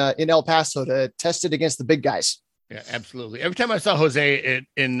in El Paso to test it against the big guys. Yeah, absolutely. Every time I saw Jose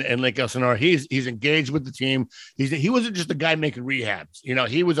in Lake Elsinore, he's engaged with the team. He wasn't just a guy making rehabs.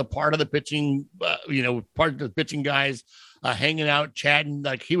 He was a part of the pitching, part of the pitching guys, hanging out, chatting.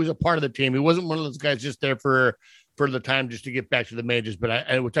 Like, he was a part of the team. He wasn't one of those guys just there for the time just to get back to the majors.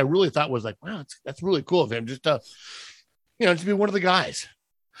 But which I really thought was like, wow, that's really cool of him just to be one of the guys.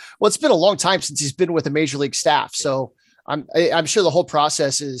 Well, it's been a long time since he's been with the major league staff. So I'm sure the whole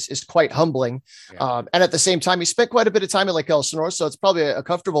process is quite humbling. Yeah. And at the same time, he spent quite a bit of time in Lake Elsinore, so it's probably a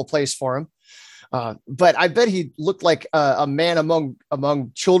comfortable place for him. But I bet he looked like a man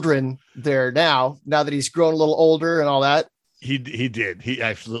among children there now that he's grown a little older and all that. He did. He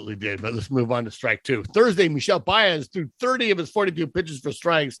absolutely did. But let's move on to strike 2. Thursday, Michel Baez threw 30 of his 42 pitches for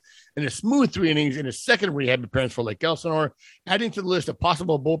strikes in a smooth 3 innings in his second rehab appearance for Lake Elsinore, adding to the list of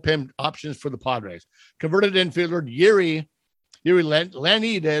possible bullpen options for the Padres. Converted infielder Yuri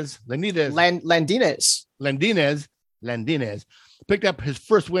Landinez picked up his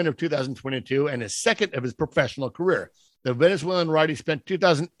first win of 2022 and his second of his professional career. The Venezuelan righty spent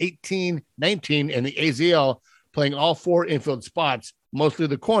 2018-19 in the AZL, playing all 4 infield spots, mostly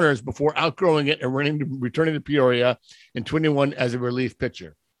the corners, before outgrowing it and returning to Peoria in 21 as a relief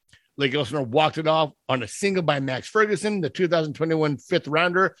pitcher. Lake Elsinore walked it off on a single by Max Ferguson. The 2021 fifth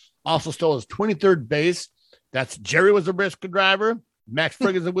rounder also stole his 23rd base. That's Jerry was a brisk driver. Max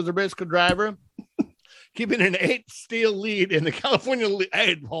Ferguson was a brisk driver, keeping an 8 steal lead in the California League.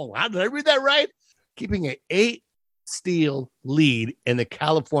 Hey, hold on, did I read that right? Keeping an 8 steal lead in the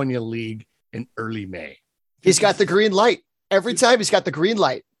California League in early May. He's got the green light. Every time he's got the green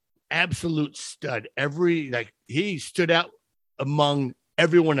light. Absolute stud. He stood out among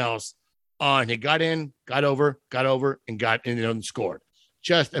everyone else he got in, got over, and got in and scored.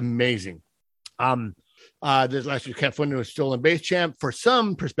 Just amazing. This last year's California stolen base champ. For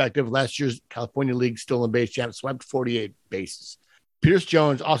some perspective, last year's California League stolen base champ swiped 48 bases. Pierce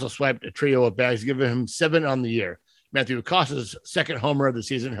Jones also swiped a trio of bags, giving him 7 on the year. Matthew Acosta's second homer of the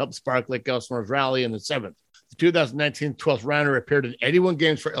season helped spark Lake Elsinore's rally in the 7th. The 2019 12th rounder appeared in 81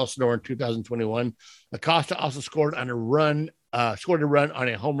 games for Elsinore in 2021. Acosta also scored a run on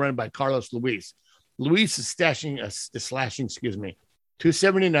a home run by Carlos Luis. Luis is slashing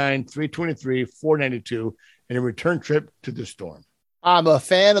 279, 323, 492 in a return trip to the Storm. I'm a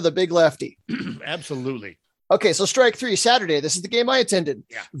fan of the big lefty. Absolutely. Okay, so strike 3, Saturday. This is the game I attended.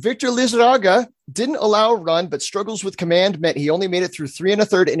 Yeah. Victor Lizarraga didn't allow a run, but struggles with command meant he only made it through 3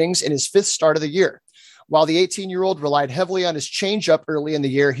 1/3 innings in his 5th start of the year. While the 18-year-old relied heavily on his changeup early in the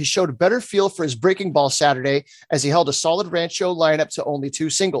year, he showed a better feel for his breaking ball Saturday as he held a solid Rancho lineup to only 2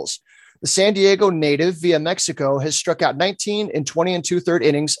 singles. The San Diego native via Mexico has struck out 19 in 20 2/3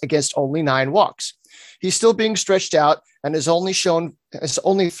 innings against only 9 walks. He's still being stretched out and has only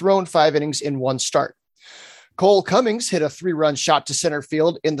thrown 5 innings in 1 start. Cole Cummings hit a 3-run shot to center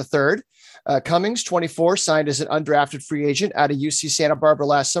field in the 3rd. Cummings, 24, signed as an undrafted free agent out of UC Santa Barbara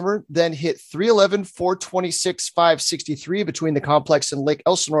last summer, then hit 311, 426, 563 between the complex and Lake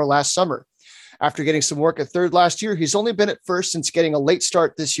Elsinore last summer. After getting some work at third last year, he's only been at first since getting a late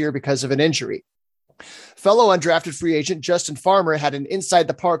start this year because of an injury. Fellow undrafted free agent Justin Farmer had an inside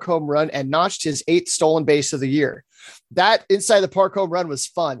the park home run and notched his 8th stolen base of the year. That inside the park home run was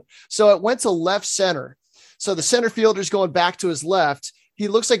fun. So it went to left center. So the center fielder's going back to his left. He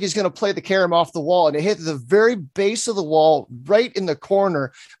looks like he's going to play the carom off the wall, and it hit the very base of the wall right in the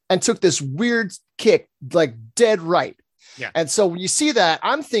corner and took this weird kick, like dead right. Yeah. And so when you see that,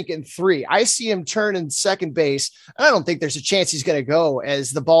 I'm thinking 3. I see him turning second base. I don't think there's a chance he's going to go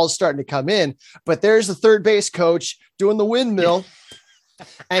as the ball's starting to come in, but there's the third base coach doing the windmill.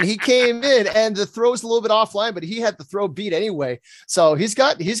 And he came in, and the throw's a little bit offline, but he had the throw beat anyway. So he's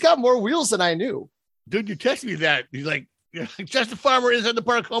got more wheels than I knew. Dude, you texted me that. He's like, Justin Farmer is at the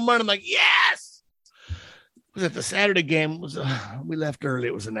park home run. I'm like, yes. Was it the Saturday game? We left early.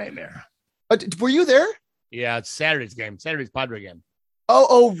 It was a nightmare. Were you there? Yeah, it's Saturday's game. Saturday's Padre game.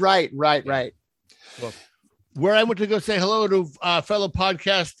 Oh, right. Well, where I went to go say hello to fellow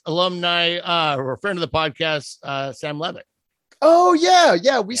podcast alumni or a friend of the podcast, Sam Levitt. Oh,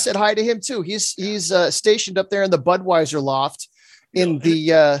 yeah. We said hi to him too. He's stationed up there in the Budweiser loft in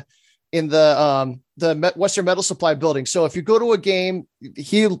the Western Metal Supply building. So if you go to a game,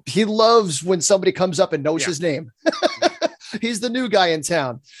 he loves when somebody comes up and knows his name. He's the new guy in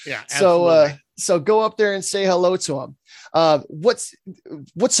town. Yeah. So go up there and say hello to him.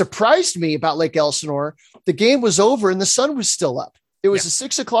 What surprised me about Lake Elsinore, the game was over and the sun was still up. It was a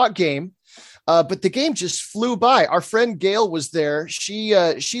 6:00 game. But the game just flew by. Our friend Gail was there.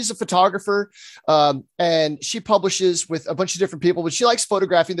 She's a photographer, and she publishes with a bunch of different people, but she likes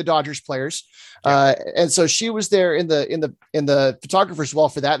photographing the Dodgers players. And so she was there in the photographer's wall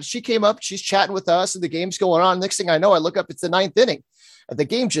for that. She came up, she's chatting with us, and the game's going on. Next thing I know, I look up, it's the 9th inning, and the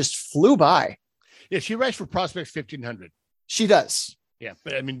game just flew by. Yeah, she writes for Prospects 1500. She does. Yeah,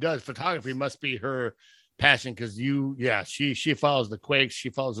 but I mean, photography must be her passion because she follows the Quakes. She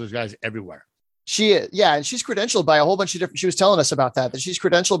follows those guys everywhere. And she's credentialed by a whole bunch of different, she was telling us about that she's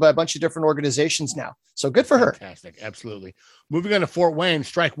credentialed by a bunch of different organizations now. So good for her. Fantastic. Absolutely. Moving on to Fort Wayne,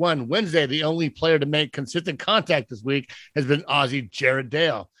 strike one. Wednesday, the only player to make consistent contact this week has been Aussie Jared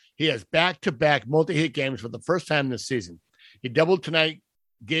Dale. He has back-to-back multi-hit games for the first time this season. His double tonight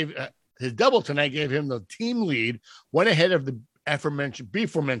gave him the team lead, one ahead of the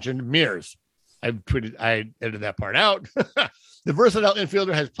beforementioned Mears. I edited that part out. The versatile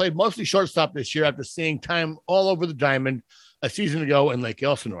infielder has played mostly shortstop this year after seeing time all over the diamond a season ago in Lake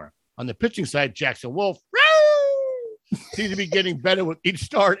Elsinore. On the pitching side, Jackson Wolf seems to be getting better with each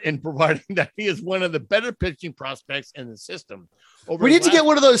start and providing that he is one of the better pitching prospects in the system. We need to get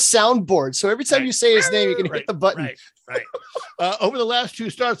one of those soundboards. So every time you say his name, you can hit the button. Right. Over the last 2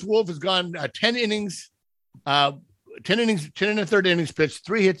 starts, Wolf has gone 10 innings, 10 and a third innings pitched,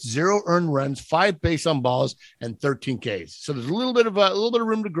 3 hits, 0 earned runs, 5 base on balls, and 13 Ks. So there's a little bit of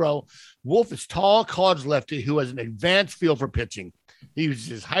room to grow. Wolf is tall college lefty who has an advanced feel for pitching. He uses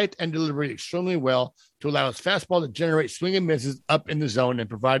his height and delivery extremely well to allow his fastball to generate swing and misses up in the zone and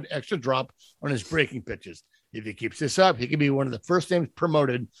provide extra drop on his breaking pitches. If he keeps this up, he could be one of the first names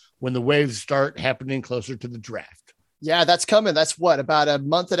promoted when the waves start happening closer to the draft. Yeah, that's coming. That's about a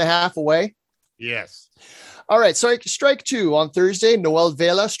month and a half away. Yes. All right, so strike 2 on Thursday. Noel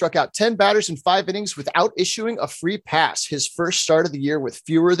Vela struck out 10 batters in 5 innings without issuing a free pass, his first start of the year with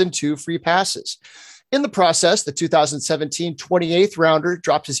fewer than 2 free passes. In the process, the 2017 28th rounder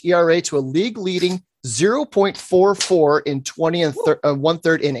dropped his ERA to a league-leading 0.44 in 20 and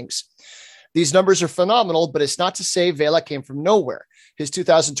 1/3 innings. These numbers are phenomenal, but it's not to say Vela came from nowhere. His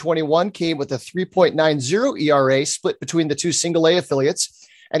 2021 came with a 3.90 ERA split between the 2 single-A affiliates,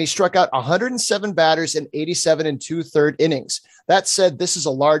 and he struck out 107 batters in 87 and 2/3 innings. That said, this is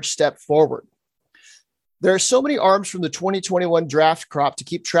a large step forward. There are so many arms from the 2021 draft crop to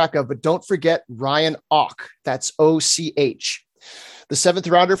keep track of, but don't forget Ryan Och. That's O-C-H. The 7th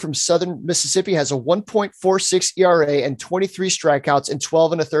rounder from Southern Mississippi has a 1.46 ERA and 23 strikeouts in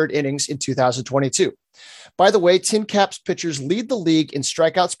 12 and a third innings in 2022. By the way, Tin Caps pitchers lead the league in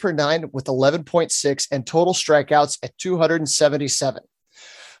strikeouts per 9 with 11.6 and total strikeouts at 277.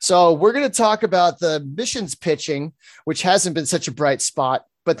 So we're going to talk about the Missions pitching, which hasn't been such a bright spot,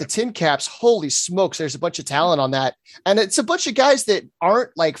 but the Tin Caps, holy smokes, there's a bunch of talent on that. And it's a bunch of guys that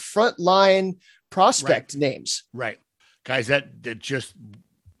aren't like frontline prospect names. Right. Guys that just,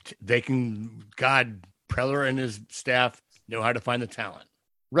 they can, God, Preller and his staff know how to find the talent.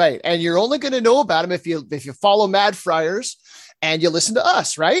 Right. And you're only going to know about them if you follow Mad Friars and you listen to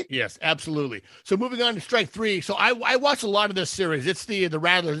us, right? Yes, absolutely. So moving on to strike three. So I watched a lot of this series. It's the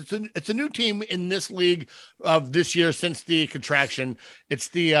Rattlers. It's a new team in this league of this year since the contraction. It's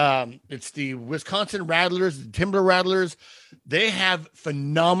the Wisconsin Rattlers, the Timber Rattlers. They have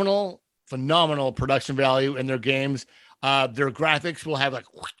phenomenal production value in their games. Their graphics will have like,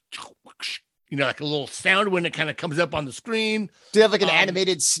 like a little sound when it kind of comes up on the screen. Do you have like an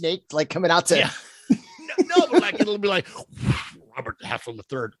animated snake like coming out to? Yeah. No, but like it'll be like Robert Hassel the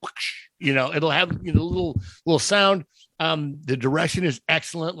third. It'll have little sound. The direction is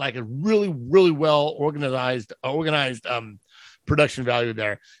excellent, like a really, really well organized production value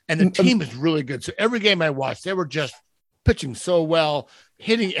there. And the team is really good. So every game I watched, they were just pitching so well,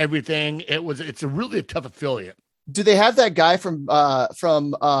 hitting everything. It's a really tough affiliate. Do they have that guy from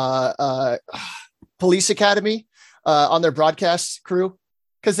Police Academy on their broadcast crew?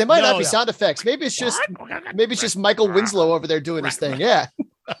 Because they might not be sound effects. Maybe it's just Michael Winslow over there doing his thing. Yeah.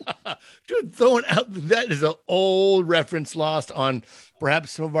 Dude, throwing out that is an old reference lost on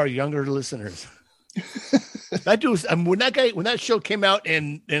perhaps some of our younger listeners. That dude, when that show came out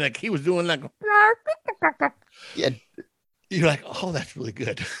and like he was doing like, yeah, you're like, oh, that's really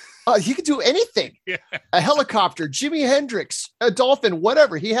good. He could do anything. Yeah. A helicopter, Jimi Hendrix, a dolphin,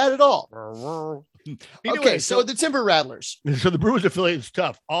 whatever. He had it all. Anyway, okay, so the Timber Rattlers. So the Brewers affiliate is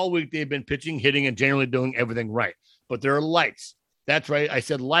tough. All week they've been pitching, hitting, and generally doing everything right. But there are lights. That's right. I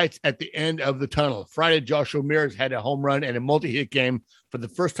said lights at the end of the tunnel. Friday, Josh Ramirez had a home run and a multi-hit game for the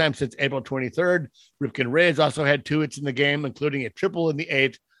first time since April 23rd. Ripken Reyes also had 2 hits in the game, including a triple in the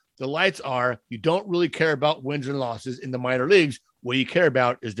 8th. The lights are, you don't really care about wins and losses in the minor leagues. What you care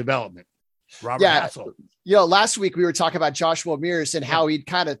about is development. Robert Hassel. Last week we were talking about Joshua Mears and how he'd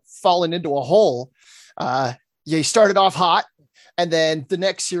kind of fallen into a hole. He started off hot, and then the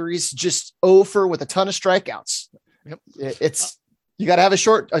next series just over with a ton of strikeouts. Yep. You got to have a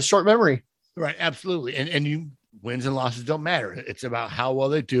short memory. Right. Absolutely. And wins and losses don't matter. It's about how well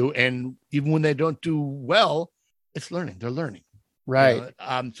they do. And even when they don't do well, it's learning. They're learning. Right.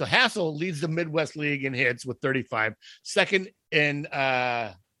 So Hassel leads the Midwest League in hits with 35, second in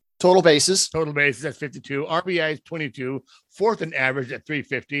total bases. That's 52. RBI is 22, fourth in average at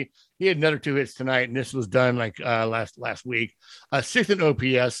 350. He had another 2 hits tonight, and this was done like last week. Sixth in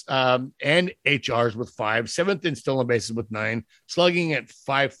OPS and HRs with 5, seventh in stolen bases with 9, slugging at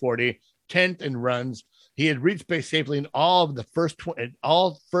 540, 10th in runs. He had reached base safely in all of the first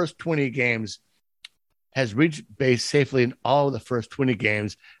 20 games. Has reached base safely in all of the first 20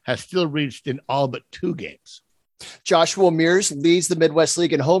 games, has still reached in all but 2 games. Joshua Mears leads the Midwest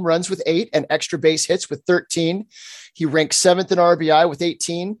League in home runs with 8 and extra base hits with 13. He ranks 7th in RBI with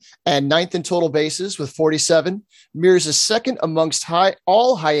 18 and 9th in total bases with 47. Mears is second amongst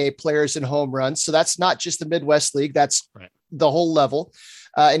all high A players in home runs. So that's not just the Midwest League. That's the whole level.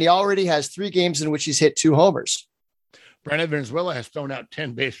 And he already has 3 games in which he's hit 2 homers. Brandon Venezuela has thrown out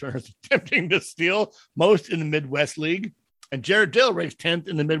 10 base runners attempting to steal, most in the Midwest League. And Jared Dill ranks 10th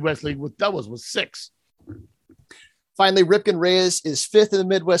in the Midwest League with doubles with 6. Finally, Ripken Reyes is 5th in the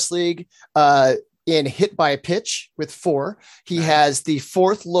Midwest League in hit by a pitch with 4. He has the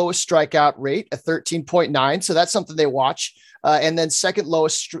 4th lowest strikeout rate at 13.9. So that's something they watch. And then second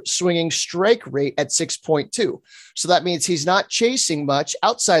lowest swinging strike rate at 6.2. So that means he's not chasing much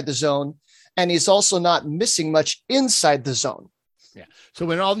outside the zone. And he's also not missing much inside the zone. Yeah. So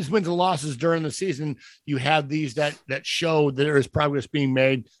when all these wins and losses during the season, you have these that show there is progress being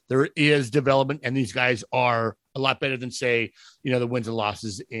made. There is development, and these guys are a lot better than, say, the wins and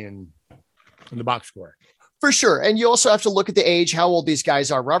losses in the box score. For sure. And you also have to look at the age, how old these guys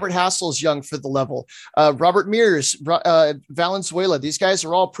are. Robert Hassel is young for the level. Robert Mears, Valenzuela, these guys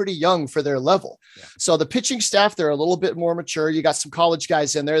are all pretty young for their level. Yeah. So the pitching staff, they're a little bit more mature. You got some college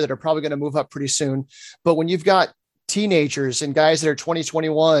guys in there that are probably going to move up pretty soon. But when you've got teenagers and guys that are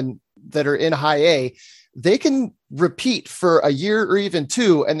 2021 that are in high A, they can repeat for a year or even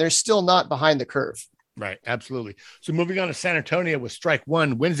 2, and they're still not behind the curve. Right. Absolutely. So moving on to San Antonio with strike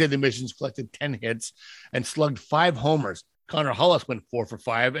 1, Wednesday, the Missions collected 10 hits and slugged 5 homers. Connor Hollis went 4 for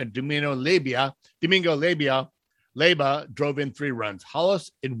 5, and Domingo Leyba drove in 3 runs. Hollis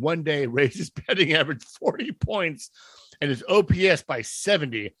in one day raised his batting average 40 points and his OPS by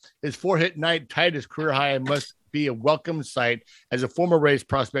 70. His 4-hit night tied his career high and must be a welcome sight, as a former Rays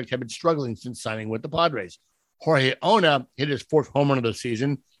prospect had been struggling since signing with the Padres. Jorge Ona hit his 4th home run of the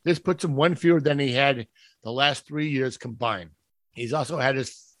season. This puts him 1 fewer than he had the last 3 years combined. He's also had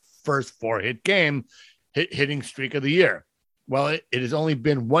his first 4-hit game, hitting streak of the year. While it has only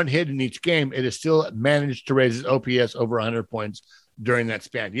been 1 hit in each game, it has still managed to raise his OPS over 100 points during that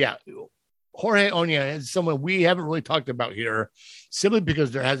span. Yeah. Jorge Oña is someone we haven't really talked about here simply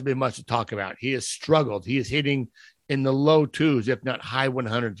because there hasn't been much to talk about. He has struggled. He is hitting in the low twos, if not high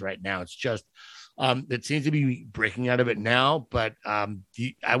 100s right now. It's just, it seems to be breaking out of it now, but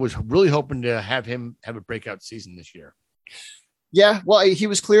I was really hoping to have him have a breakout season this year. Yeah, well, he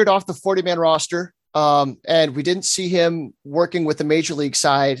was cleared off the 40-man roster, and we didn't see him working with the major league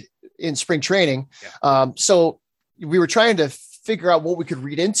side in spring training. Yeah. So we were trying to figure out what we could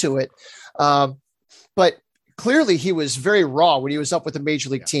read into it. But clearly he was very raw when he was up with the major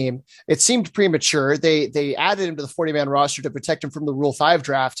league team. It seemed premature. They added him to the 40-man roster to protect him from the Rule 5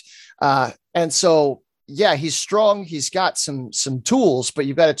 draft. And so, yeah, he's strong. He's got some tools, but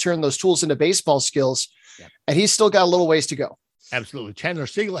you've got to turn those tools into baseball skills. Yeah. And he's still got a little ways to go. Absolutely. Chandler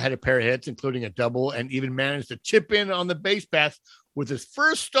Siegel had a pair of hits, including a double, and even managed to chip in on the base pass with his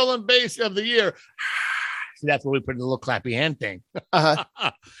first stolen base of the year. See, that's where we put in the little clappy hand thing.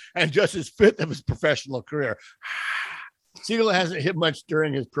 Uh-huh. And just his fifth of his professional career. Siegel hasn't hit much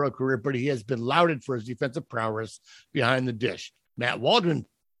during his pro career, but he has been lauded for his defensive prowess behind the dish. Matt Waldron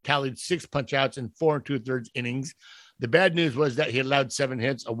tallied 6 punch-outs in 4 2/3 innings. The bad news was that he allowed 7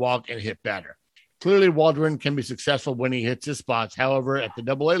 hits, a walk, and a hit batter. Clearly, Waldron can be successful when he hits his spots. However, at the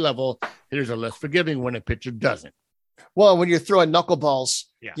AA level, hitters are less forgiving when a pitcher doesn't. Well, when you're throwing knuckleballs,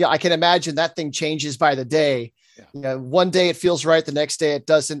 yeah, I can imagine that thing changes by the day. Yeah. You know, one day it feels right, the next day it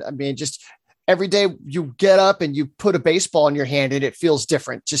doesn't. I mean, just every day you get up and you put a baseball in your hand and it feels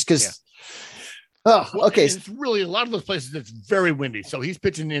different just because. Yeah. Oh, okay. It's really a lot of those places. It's very windy. So he's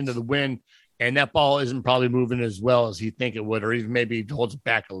pitching into the wind and that ball isn't probably moving as well as he think it would, or even maybe holds it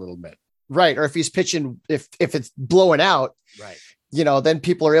back a little bit. Right. Or if he's pitching, if it's blowing out, right, you know, then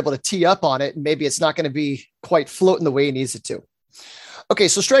people are able to tee up on it and maybe it's not going to be quite floating the way he needs it to. Okay.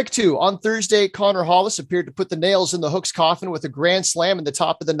 So strike 2 on Thursday, Connor Hollis appeared to put the nails in the Hook's coffin with a grand slam in the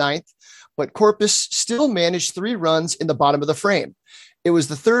top of the 9th, but Corpus still managed 3 runs in the bottom of the frame. It was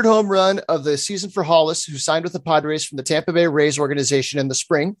the 3rd home run of the season for Hollis, who signed with the Padres from the Tampa Bay Rays organization in the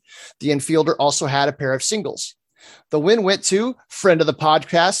spring. The infielder also had a pair of singles. The win went to friend of the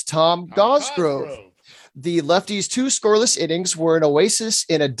podcast, Tom Cosgrove. The lefties' 2 scoreless innings were an oasis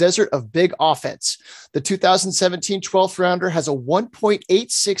in a desert of big offense. The 2017 12th rounder has a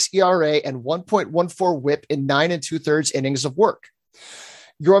 1.86 ERA and 1.14 whip in 9 2/3 innings of work.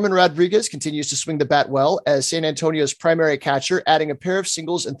 Yorman Rodriguez continues to swing the bat well as San Antonio's primary catcher, adding a pair of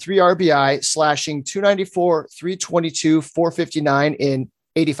singles and 3 RBI, slashing 294, 322, 459 in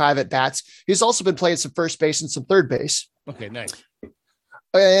 85 at bats. He's also been playing some first base and some third base. Okay, nice.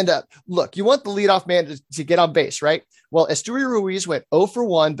 And look, you want the leadoff man to get on base, right? Well, Esteury Ruiz went 0 for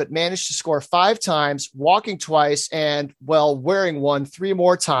 1, but managed to score 5 times, walking twice, and, well, wearing one 3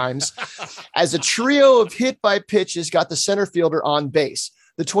 more times as a trio of hit by pitches got the center fielder on base.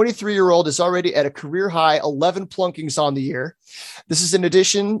 The 23-year-old is already at a career high 11 plunkings on the year. This is in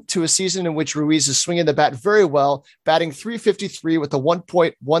addition to a season in which Ruiz is swinging the bat very well, batting .353 with a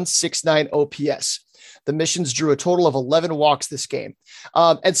 1.169 OPS. The Missions drew a total of 11 walks this game.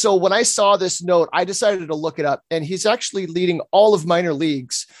 And so when I saw this note, I decided to look it up, and he's actually leading all of minor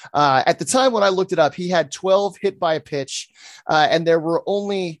leagues. At the time when I looked it up, he had 12 hit by a pitch, and there were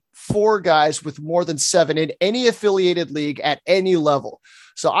only 4 guys with more than 7 in any affiliated league at any level.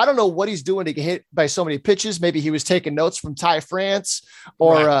 So I don't know what he's doing to get hit by so many pitches. Maybe he was taking notes from Ty France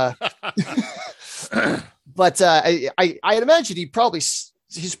or, right. But I imagine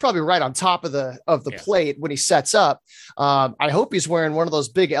he's probably right on top of the plate when he sets up. I hope he's wearing one of those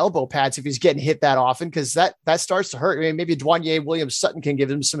big elbow pads if he's getting hit that often, because that starts to hurt. I mean, maybe Dwayne Williams Sutton can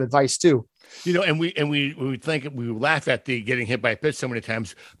give him some advice too. You know, and we think we laugh at the getting hit by a pitch so many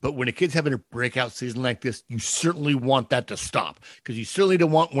times, but when a kid's having a breakout season like this, you certainly want that to stop, because you certainly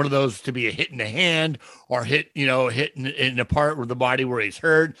don't want one of those to be a hit in the hand or hit in a part of the body where he's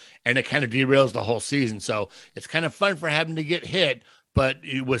hurt, and it kind of derails the whole season. So it's kind of fun for having to get hit, but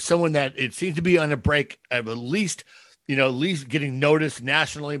it was someone that it seems to be on a break of at least getting noticed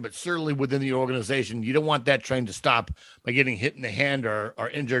nationally, but certainly within the organization. You don't want that train to stop by getting hit in the hand or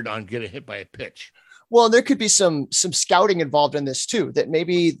injured on getting hit by a pitch. Well, there could be some scouting involved in this too, that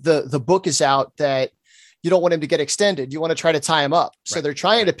maybe the book is out that you don't want him to get extended. You want to try to tie him up. So They're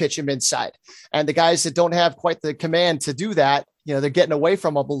trying to pitch him inside, and the guys that don't have quite the command to do that, you know, they're getting away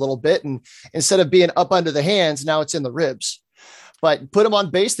from him a little bit. And instead of being up under the hands, now it's in the ribs. But put him on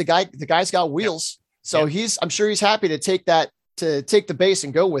base. The guy's got wheels. So I'm sure he's happy to take the base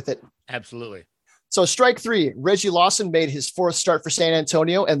and go with it. Absolutely. So strike 3, Reggie Lawson made his 4th start for San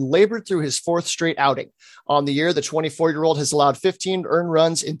Antonio and labored through his 4th straight outing. On the year, the 24-year-old has allowed 15 earned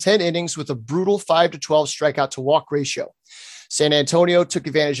runs in 10 innings with a brutal 5-12 strikeout to walk ratio. San Antonio took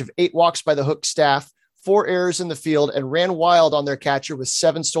advantage of 8 walks by the Hook staff, 4 errors in the field, and ran wild on their catcher with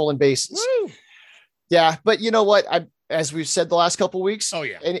 7 stolen bases. Woo! Yeah, but you know what? As we've said the last couple of weeks,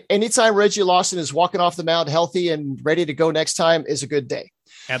 anytime Reggie Lawson is walking off the mound healthy and ready to go next time is a good day.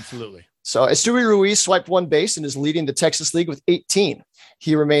 Absolutely. So Esteury Ruiz swiped 1 base and is leading the Texas League with 18.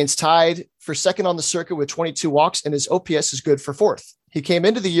 He remains tied for second on the circuit with 22 walks, and his OPS is good for 4th. He came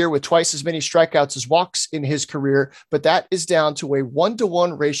into the year with twice as many strikeouts as walks in his career, but that is down to a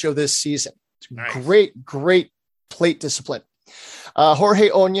 1-to-1 ratio this season. Nice. Great plate discipline. Jorge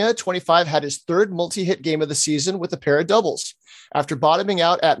Oña, 25, had his 3rd multi-hit game of the season with a pair of doubles. After bottoming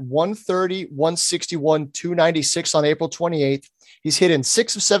out at 130, 161, 296 on April 28th, he's hit in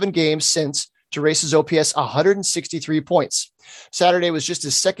 6 of 7 games since to race his OPS 163 points. Saturday was just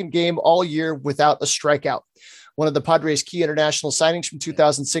his 2nd game all year without a strikeout. One of the Padres' key international signings from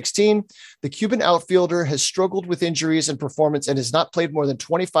 2016, the Cuban outfielder has struggled with injuries and performance and has not played more than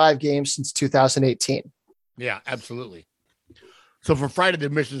 25 games since 2018. Yeah, absolutely. So for Friday, the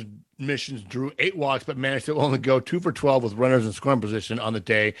missions drew 8 walks, but managed to only go 2 for 12 with runners in scoring position on the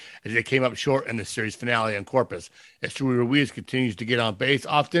day as they came up short in the series finale in Corpus. Esteury Ruiz continues to get on base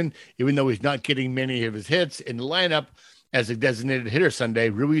often, even though he's not getting many of his hits in the lineup. As a designated hitter Sunday,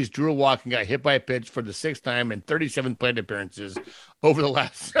 Ruiz drew a walk and got hit by a pitch for the 6th time in 37 plate appearances over the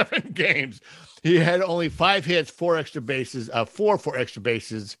last 7 games. He had only 5 hits, 4 extra bases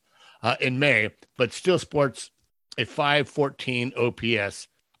in May, but still sports a 514 OPS,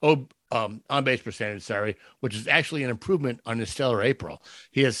 on base percentage, which is actually an improvement on his stellar April.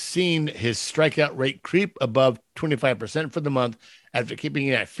 He has seen his strikeout rate creep above 25% for the month after keeping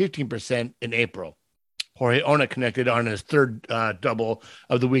it at 15% in April. Jorge Oña connected on his 3rd double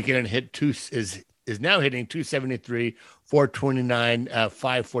of the weekend and is now hitting 273, 429,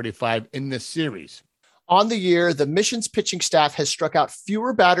 545 in this series. On the year, the Mission's pitching staff has struck out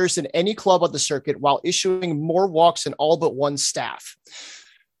fewer batters than any club on the circuit while issuing more walks than all but one staff.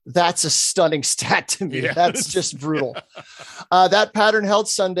 That's a stunning stat to me. Yeah. That's just brutal. That pattern held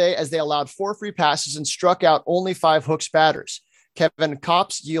Sunday as they allowed 4 free passes and struck out only 5 Hooks batters. Kevin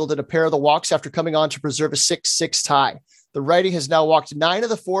Kopps yielded a pair of the walks after coming on to preserve a 6-6 tie. The righty has now walked 9 of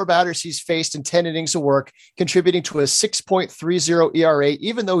the 4 batters he's faced in 10 innings of work, contributing to a 6.30 ERA,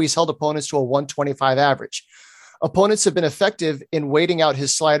 even though he's held opponents to a 125 average. Opponents have been effective in waiting out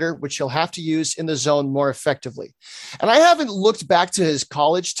his slider, which he'll have to use in the zone more effectively. And I haven't looked back to his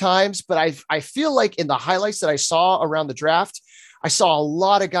college times, but I feel like in the highlights that I saw around the draft, I saw a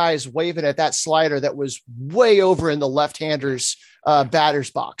lot of guys waving at that slider that was way over in the left-hander's batter's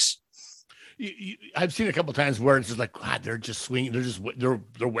box. I've seen a couple of times where it's just like, God, they're just swinging. They're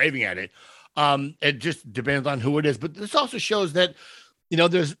waving at it. It just depends on who it is. But this also shows that,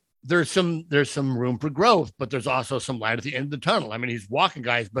 there's some room for growth, but there's also some light at the end of the tunnel. I mean, he's walking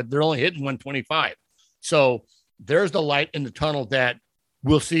guys, but they're only hitting 125. So there's the light in the tunnel that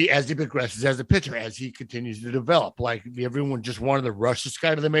we'll see as he progresses as a pitcher, as he continues to develop. Like everyone just wanted to rush this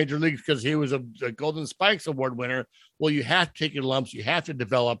guy to the major leagues because he was a Golden Spikes Award winner. Well, you have to take your lumps. You have to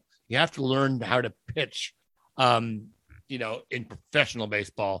develop. You have to learn how to pitch, in professional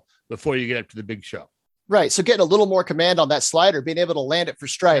baseball before you get up to the big show. Right. So getting a little more command on that slider, being able to land it for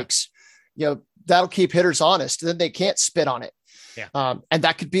strikes, that'll keep hitters honest. Then they can't spit on it. Yeah. And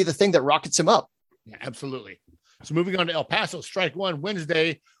that could be the thing that rockets him up. Yeah, absolutely. So moving on to El Paso, strike one,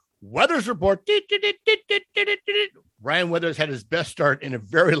 Wednesday, Weathers report. Ryan Weathers had his best start in a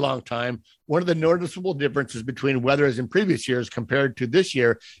very long time. One of the noticeable differences between Weathers in previous years compared to this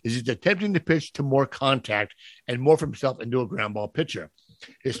year is he's attempting to pitch to more contact and morph himself into a ground ball pitcher.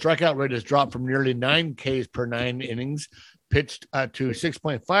 His strikeout rate has dropped from nearly 9 Ks per 9 innings pitched to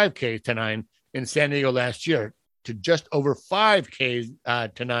 6.5 Ks to 9 in San Diego last year to just over 5 Ks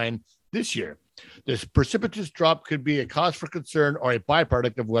to 9 this year. This precipitous drop could be a cause for concern or a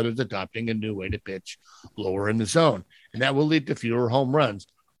byproduct of Weathers adopting a new way to pitch lower in the zone, and that will lead to fewer home runs.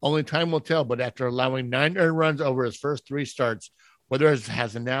 Only time will tell, but after allowing 9 earned runs over his first 3 starts, Weathers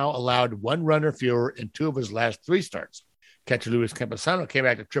has now allowed 1 run or fewer in 2 of his last 3 starts. Catcher Luis Campusano came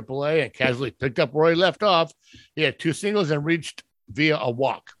back to AAA and casually picked up where he left off. He had 2 singles and reached via a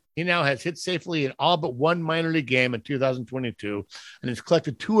walk. He now has hit safely in all but 1 minor league game in 2022 and has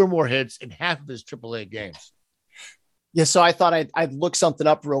collected 2 or more hits in half of his AAA games. Yeah, so I thought I'd look something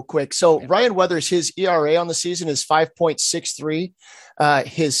up real quick. So Ryan Weathers, his ERA on the season is 5.63.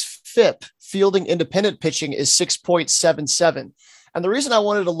 His FIP, fielding independent pitching, is 6.77. And the reason I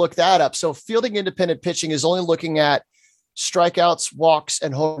wanted to look that up, so fielding independent pitching is only looking at strikeouts, walks,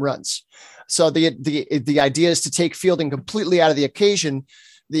 and home runs. So the idea is to take fielding completely out of the equation.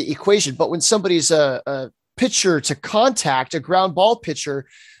 But when somebody's a pitcher to contact, a ground ball pitcher,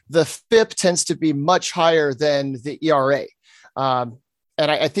 the FIP tends to be much higher than the ERA. And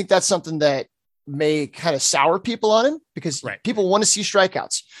I think that's something that may kind of sour people on him because people want to see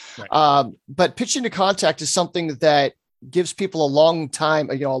strikeouts. Right. But pitching to contact is something that gives people a long time,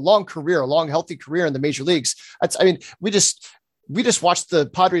 a long career, a long, healthy career in the major leagues. We just watched the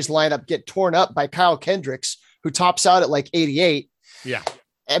Padres lineup get torn up by Kyle Kendricks, who tops out at like 88. Yeah.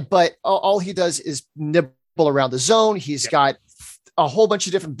 But all he does is nibble around the zone. He's got a whole bunch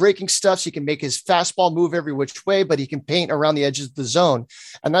of different breaking stuff. So he can make his fastball move every which way, but he can paint around the edges of the zone.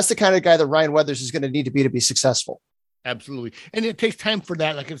 And that's the kind of guy that Ryan Weathers is going to need to be successful. Absolutely. And it takes time for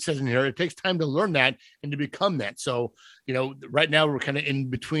that. Like it says in here, it takes time to learn that and to become that. So, right now we're kind of in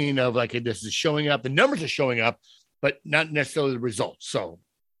between of like, this is showing up. The numbers are showing up, but not necessarily the results. So.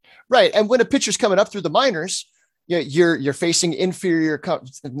 Right. And when a pitcher's coming up through the minors, you're facing inferior,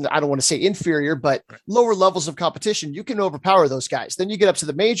 I don't want to say inferior, but lower levels of competition. You can overpower those guys. Then you get up to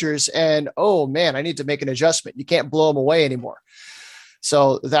the majors and, oh man, I need to make an adjustment. You can't blow them away anymore.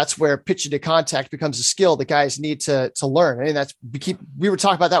 So that's where pitching to contact becomes a skill that guys need to learn. I mean, we were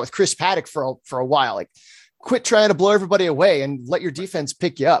talking about that with Chris Paddock for a while, like quit trying to blow everybody away and let your defense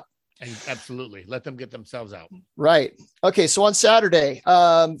pick you up. And absolutely. Let them get themselves out. Right. Okay. So on Saturday,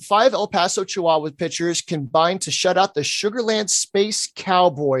 5 El Paso Chihuahua pitchers combined to shut out the Sugar Land Space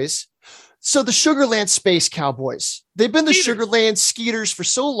Cowboys. So the Sugar Land Space Cowboys, they've been the Sugar Land Skeeters for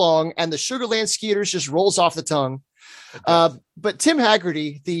so long, and the Sugar Land Skeeters just rolls off the tongue. But Tim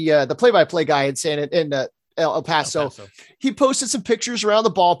Haggerty, the play-by-play guy in El Paso, he posted some pictures around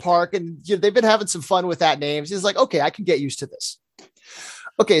the ballpark, and they've been having some fun with that name. He's like, okay, I can get used to this.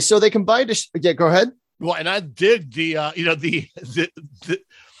 Okay, so they combined go ahead. Well, and I dig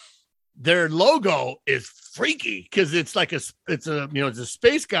their logo is freaky because it's like it's a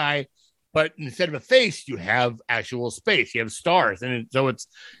space guy, but instead of a face, you have actual space. You have stars, and so it's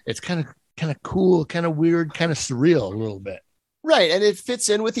kind of cool, kind of weird, kind of surreal a little bit. Right, and it fits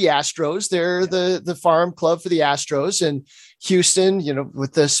in with the Astros. They're the farm club for the Astros, and Houston,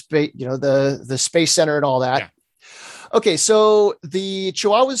 with the space, the Space Center and all that. Yeah. Okay, so the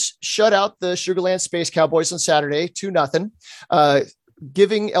Chihuahuas shut out the Sugar Land Space Cowboys on Saturday, 2-0,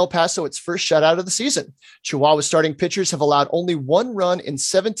 giving El Paso its first shutout of the season. Chihuahua starting pitchers have allowed only 1 run in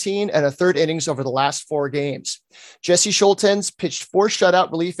 17 1/3 innings over the last 4 games. Jesse Scholtens pitched 4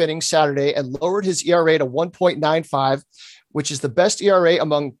 shutout relief innings Saturday and lowered his ERA to 1.95, which is the best ERA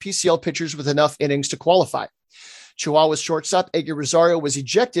among PCL pitchers with enough innings to qualify. Chihuahua's shortstop, Eggy Rosario, was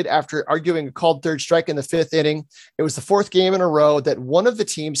ejected after arguing a called third strike in the 5th inning. It was the 4th game in a row that one of the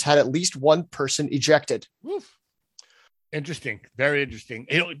teams had at least one person ejected. Oof. Interesting. Very interesting.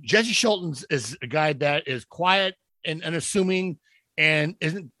 Jesse Scholtens is a guy that is quiet and unassuming and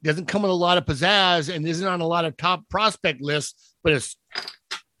doesn't come with a lot of pizzazz and isn't on a lot of top prospect lists, but is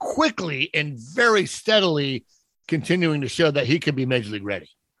quickly and very steadily continuing to show that he could be major league ready.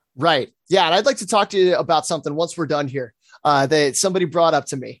 Right. Yeah. And I'd like to talk to you about something once we're done here that somebody brought up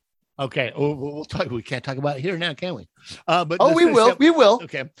to me. Okay. We'll talk. We can't talk about it here now, can we? We will. We will.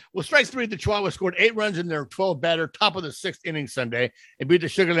 Okay. Well, strike 3, the Chihuahuas scored 8 runs in their 12 batter, top of the 6th inning Sunday, and beat the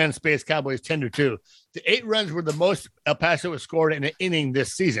Sugar Land Space Cowboys 10-2. The 8 runs were the most El Paso has scored in an inning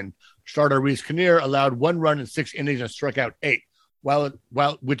this season. Starter Reese Kinnear allowed 1 run in 6 innings and struck out 8,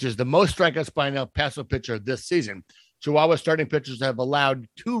 which is the most strikeouts by an El Paso pitcher this season. Chihuahua starting pitchers have allowed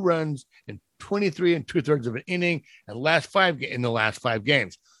 2 runs in 23 2/3 of an inning in the last 5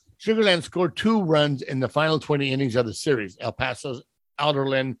 games. Sugar Land scored 2 runs in the final 20 innings of the series. El Paso's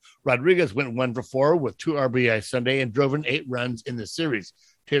Alderlin Rodriguez went 1 for 4 with 2 RBI Sunday and drove in 8 runs in the series.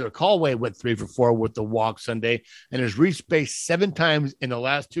 Taylor Callway went 3 for 4 with the walk Sunday and has reached base 7 times in the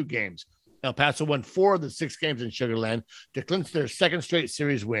last 2 games. El Paso won 4 of the 6 games in Sugar Land to clinch their 2nd straight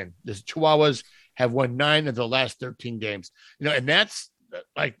series win. The Chihuahuas have won 9 of the last 13 games. And that's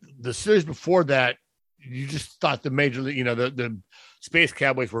like the series before that. You just thought the major league, the Space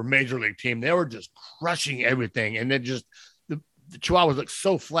Cowboys were a major league team. They were just crushing everything. And then just the Chihuahuas looked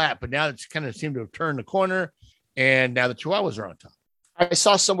so flat, but now it's kind of seemed to have turned the corner. And now the Chihuahuas are on top. I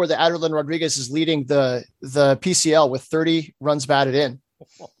saw somewhere that Adelin Rodriguez is leading the PCL with 30 runs batted in.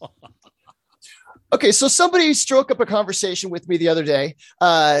 Okay, so somebody struck up a conversation with me the other day.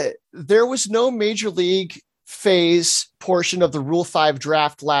 There was no major league phase portion of the Rule 5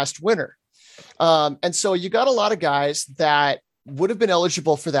 draft last winter. And so you got a lot of guys that would have been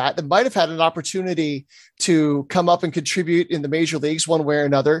eligible for that might have had an opportunity to come up and contribute in the major leagues one way or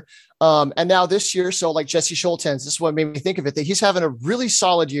another. And now this year, so like Jesse Scholtens, this is what made me think of it, that he's having a really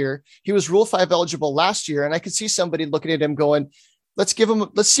solid year. He was Rule 5 eligible last year. And I could see somebody looking at him going, Let's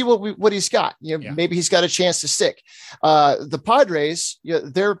see what he's got. Maybe he's got a chance to stick. The Padres,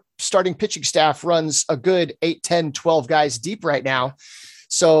 their starting pitching staff runs a good 8, 10, 12 guys deep right now.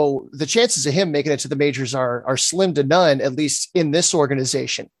 So the chances of him making it to the majors are slim to none, at least in this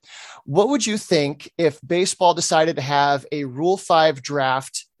organization. What would you think if baseball decided to have a Rule 5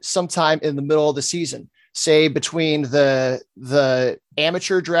 draft sometime in the middle of the season, say between the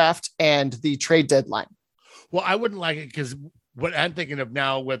amateur draft and the trade deadline? Well, I wouldn't like it because what I'm thinking of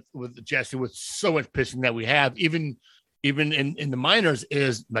now with Jesse, with so much pitching that we have, even in the minors,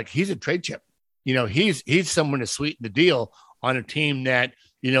 is like he's a trade chip. He's someone to sweeten the deal on a team that,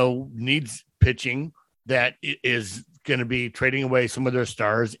 needs pitching, that is going to be trading away some of their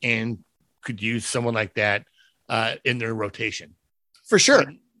stars and could use someone like that in their rotation. For sure.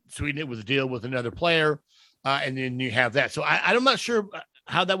 Sweeten it with a deal with another player. And then you have that. So I'm not sure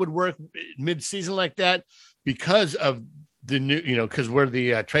how that would work mid-season like that because of the new, because where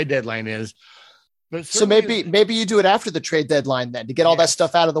the trade deadline is. But so maybe you do it after the trade deadline then to get all that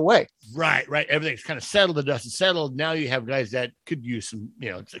stuff out of the way. Right. Everything's kind of settled. The dust is settled. Now you have guys that could use some,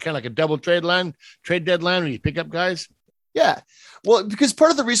 it's kind of like a double trade deadline when you pick up guys. Yeah. Well, because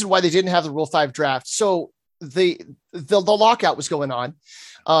part of the reason why they didn't have the Rule 5 draft, so the lockout was going on,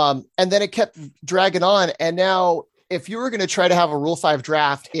 and then it kept dragging on. And now if you were going to try to have a Rule 5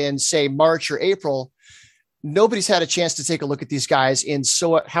 draft in, say, March or April, nobody's had a chance to take a look at these guys in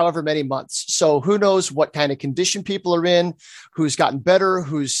however many months. So who knows what kind of condition people are in, who's gotten better,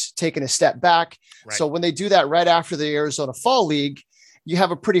 who's taken a step back. Right. So when they do that right after the Arizona Fall League, you have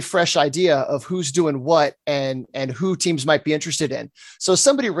a pretty fresh idea of who's doing what and who teams might be interested in. So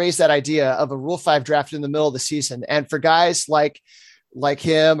somebody raised that idea of a Rule 5 draft in the middle of the season. And for guys like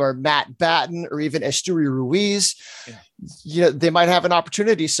him or Matt Batten or even Esteury Ruiz, they might have an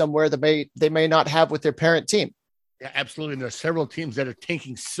opportunity somewhere that they may not have with their parent team. Yeah, absolutely. And there are several teams that are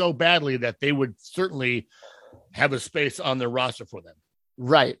tanking so badly that they would certainly have a space on their roster for them.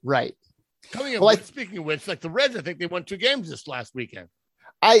 Right. Speaking of which, like the Reds, I think they won 2 games this last weekend.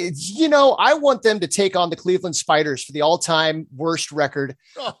 I want them to take on the Cleveland Spiders for the all-time worst record.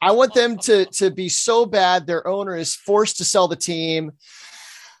 I want them to be so bad their owner is forced to sell the team.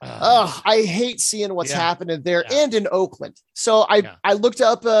 I hate seeing what's happening there and in Oakland. So I looked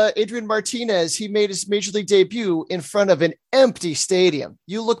up Adrian Martinez. He made his major league debut in front of an empty stadium.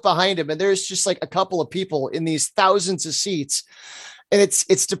 You look behind him and there's just like a couple of people in these thousands of seats. And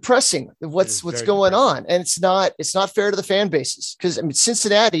it's depressing what's going on. And it's not fair to the fan bases because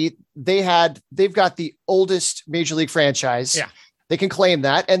Cincinnati, they've got the oldest major league franchise. Yeah. They can claim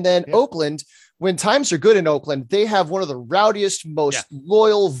that. And then Oakland, when times are good in Oakland, they have one of the rowdiest, most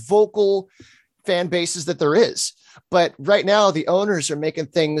loyal, vocal fan bases that there is. But right now the owners are making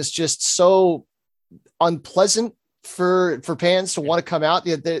things just so unpleasant for fans to want to come out.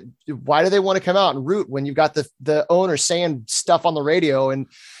 Why do they want to come out and root when you've got the owner saying stuff on the radio and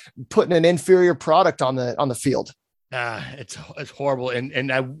putting an inferior product on the field? It's horrible.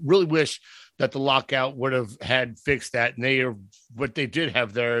 And I really wish that the lockout would have had fixed that. And what they did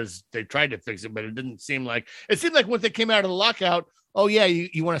have there is they tried to fix it, but it seemed like when they came out of the lockout, oh yeah,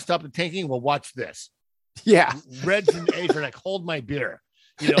 you want to stop the tanking? Well, watch this. Yeah. Reds and A's are like, hold my beer.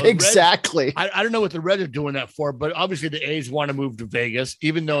 Exactly. Reds, I don't know what the Reds are doing that for, but obviously the A's want to move to Vegas,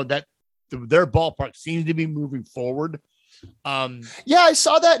 even though that their ballpark seems to be moving forward. I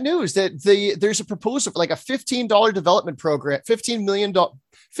saw that news that there's a proposal for like a $15 development program, $15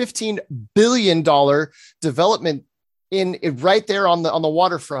 billion development in right there on the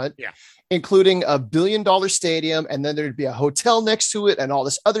waterfront. Yeah. Including $1 billion stadium. And then there'd be a hotel next to it and all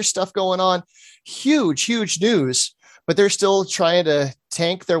this other stuff going on. Huge, huge news. But they're still trying to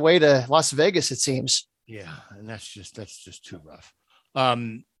tank their way to Las Vegas, it seems. Yeah, and that's just too rough.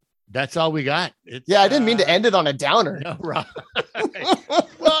 That's all we got. I didn't mean to end it on a downer. No, right.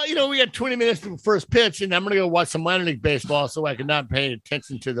 Well, we got 20 minutes to the first pitch, and I'm going to go watch some minor league baseball so I can not pay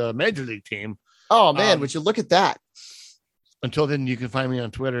attention to the major league team. Oh, man, would you look at that? Until then, you can find me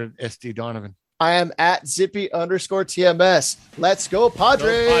on Twitter, SD Donovan. I am at Zippy_TMS. Let's go,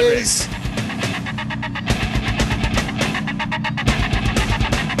 Padres. Go Padres.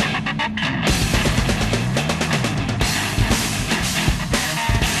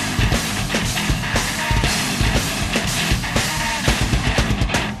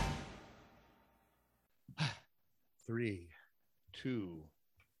 Three, 2,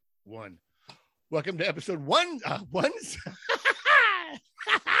 1. Welcome to episode one.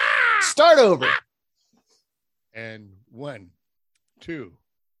 Start over. And 1, 2,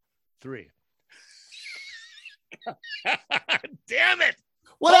 3. Damn it.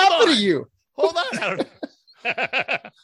 What happened to you? Hold on. I don't know.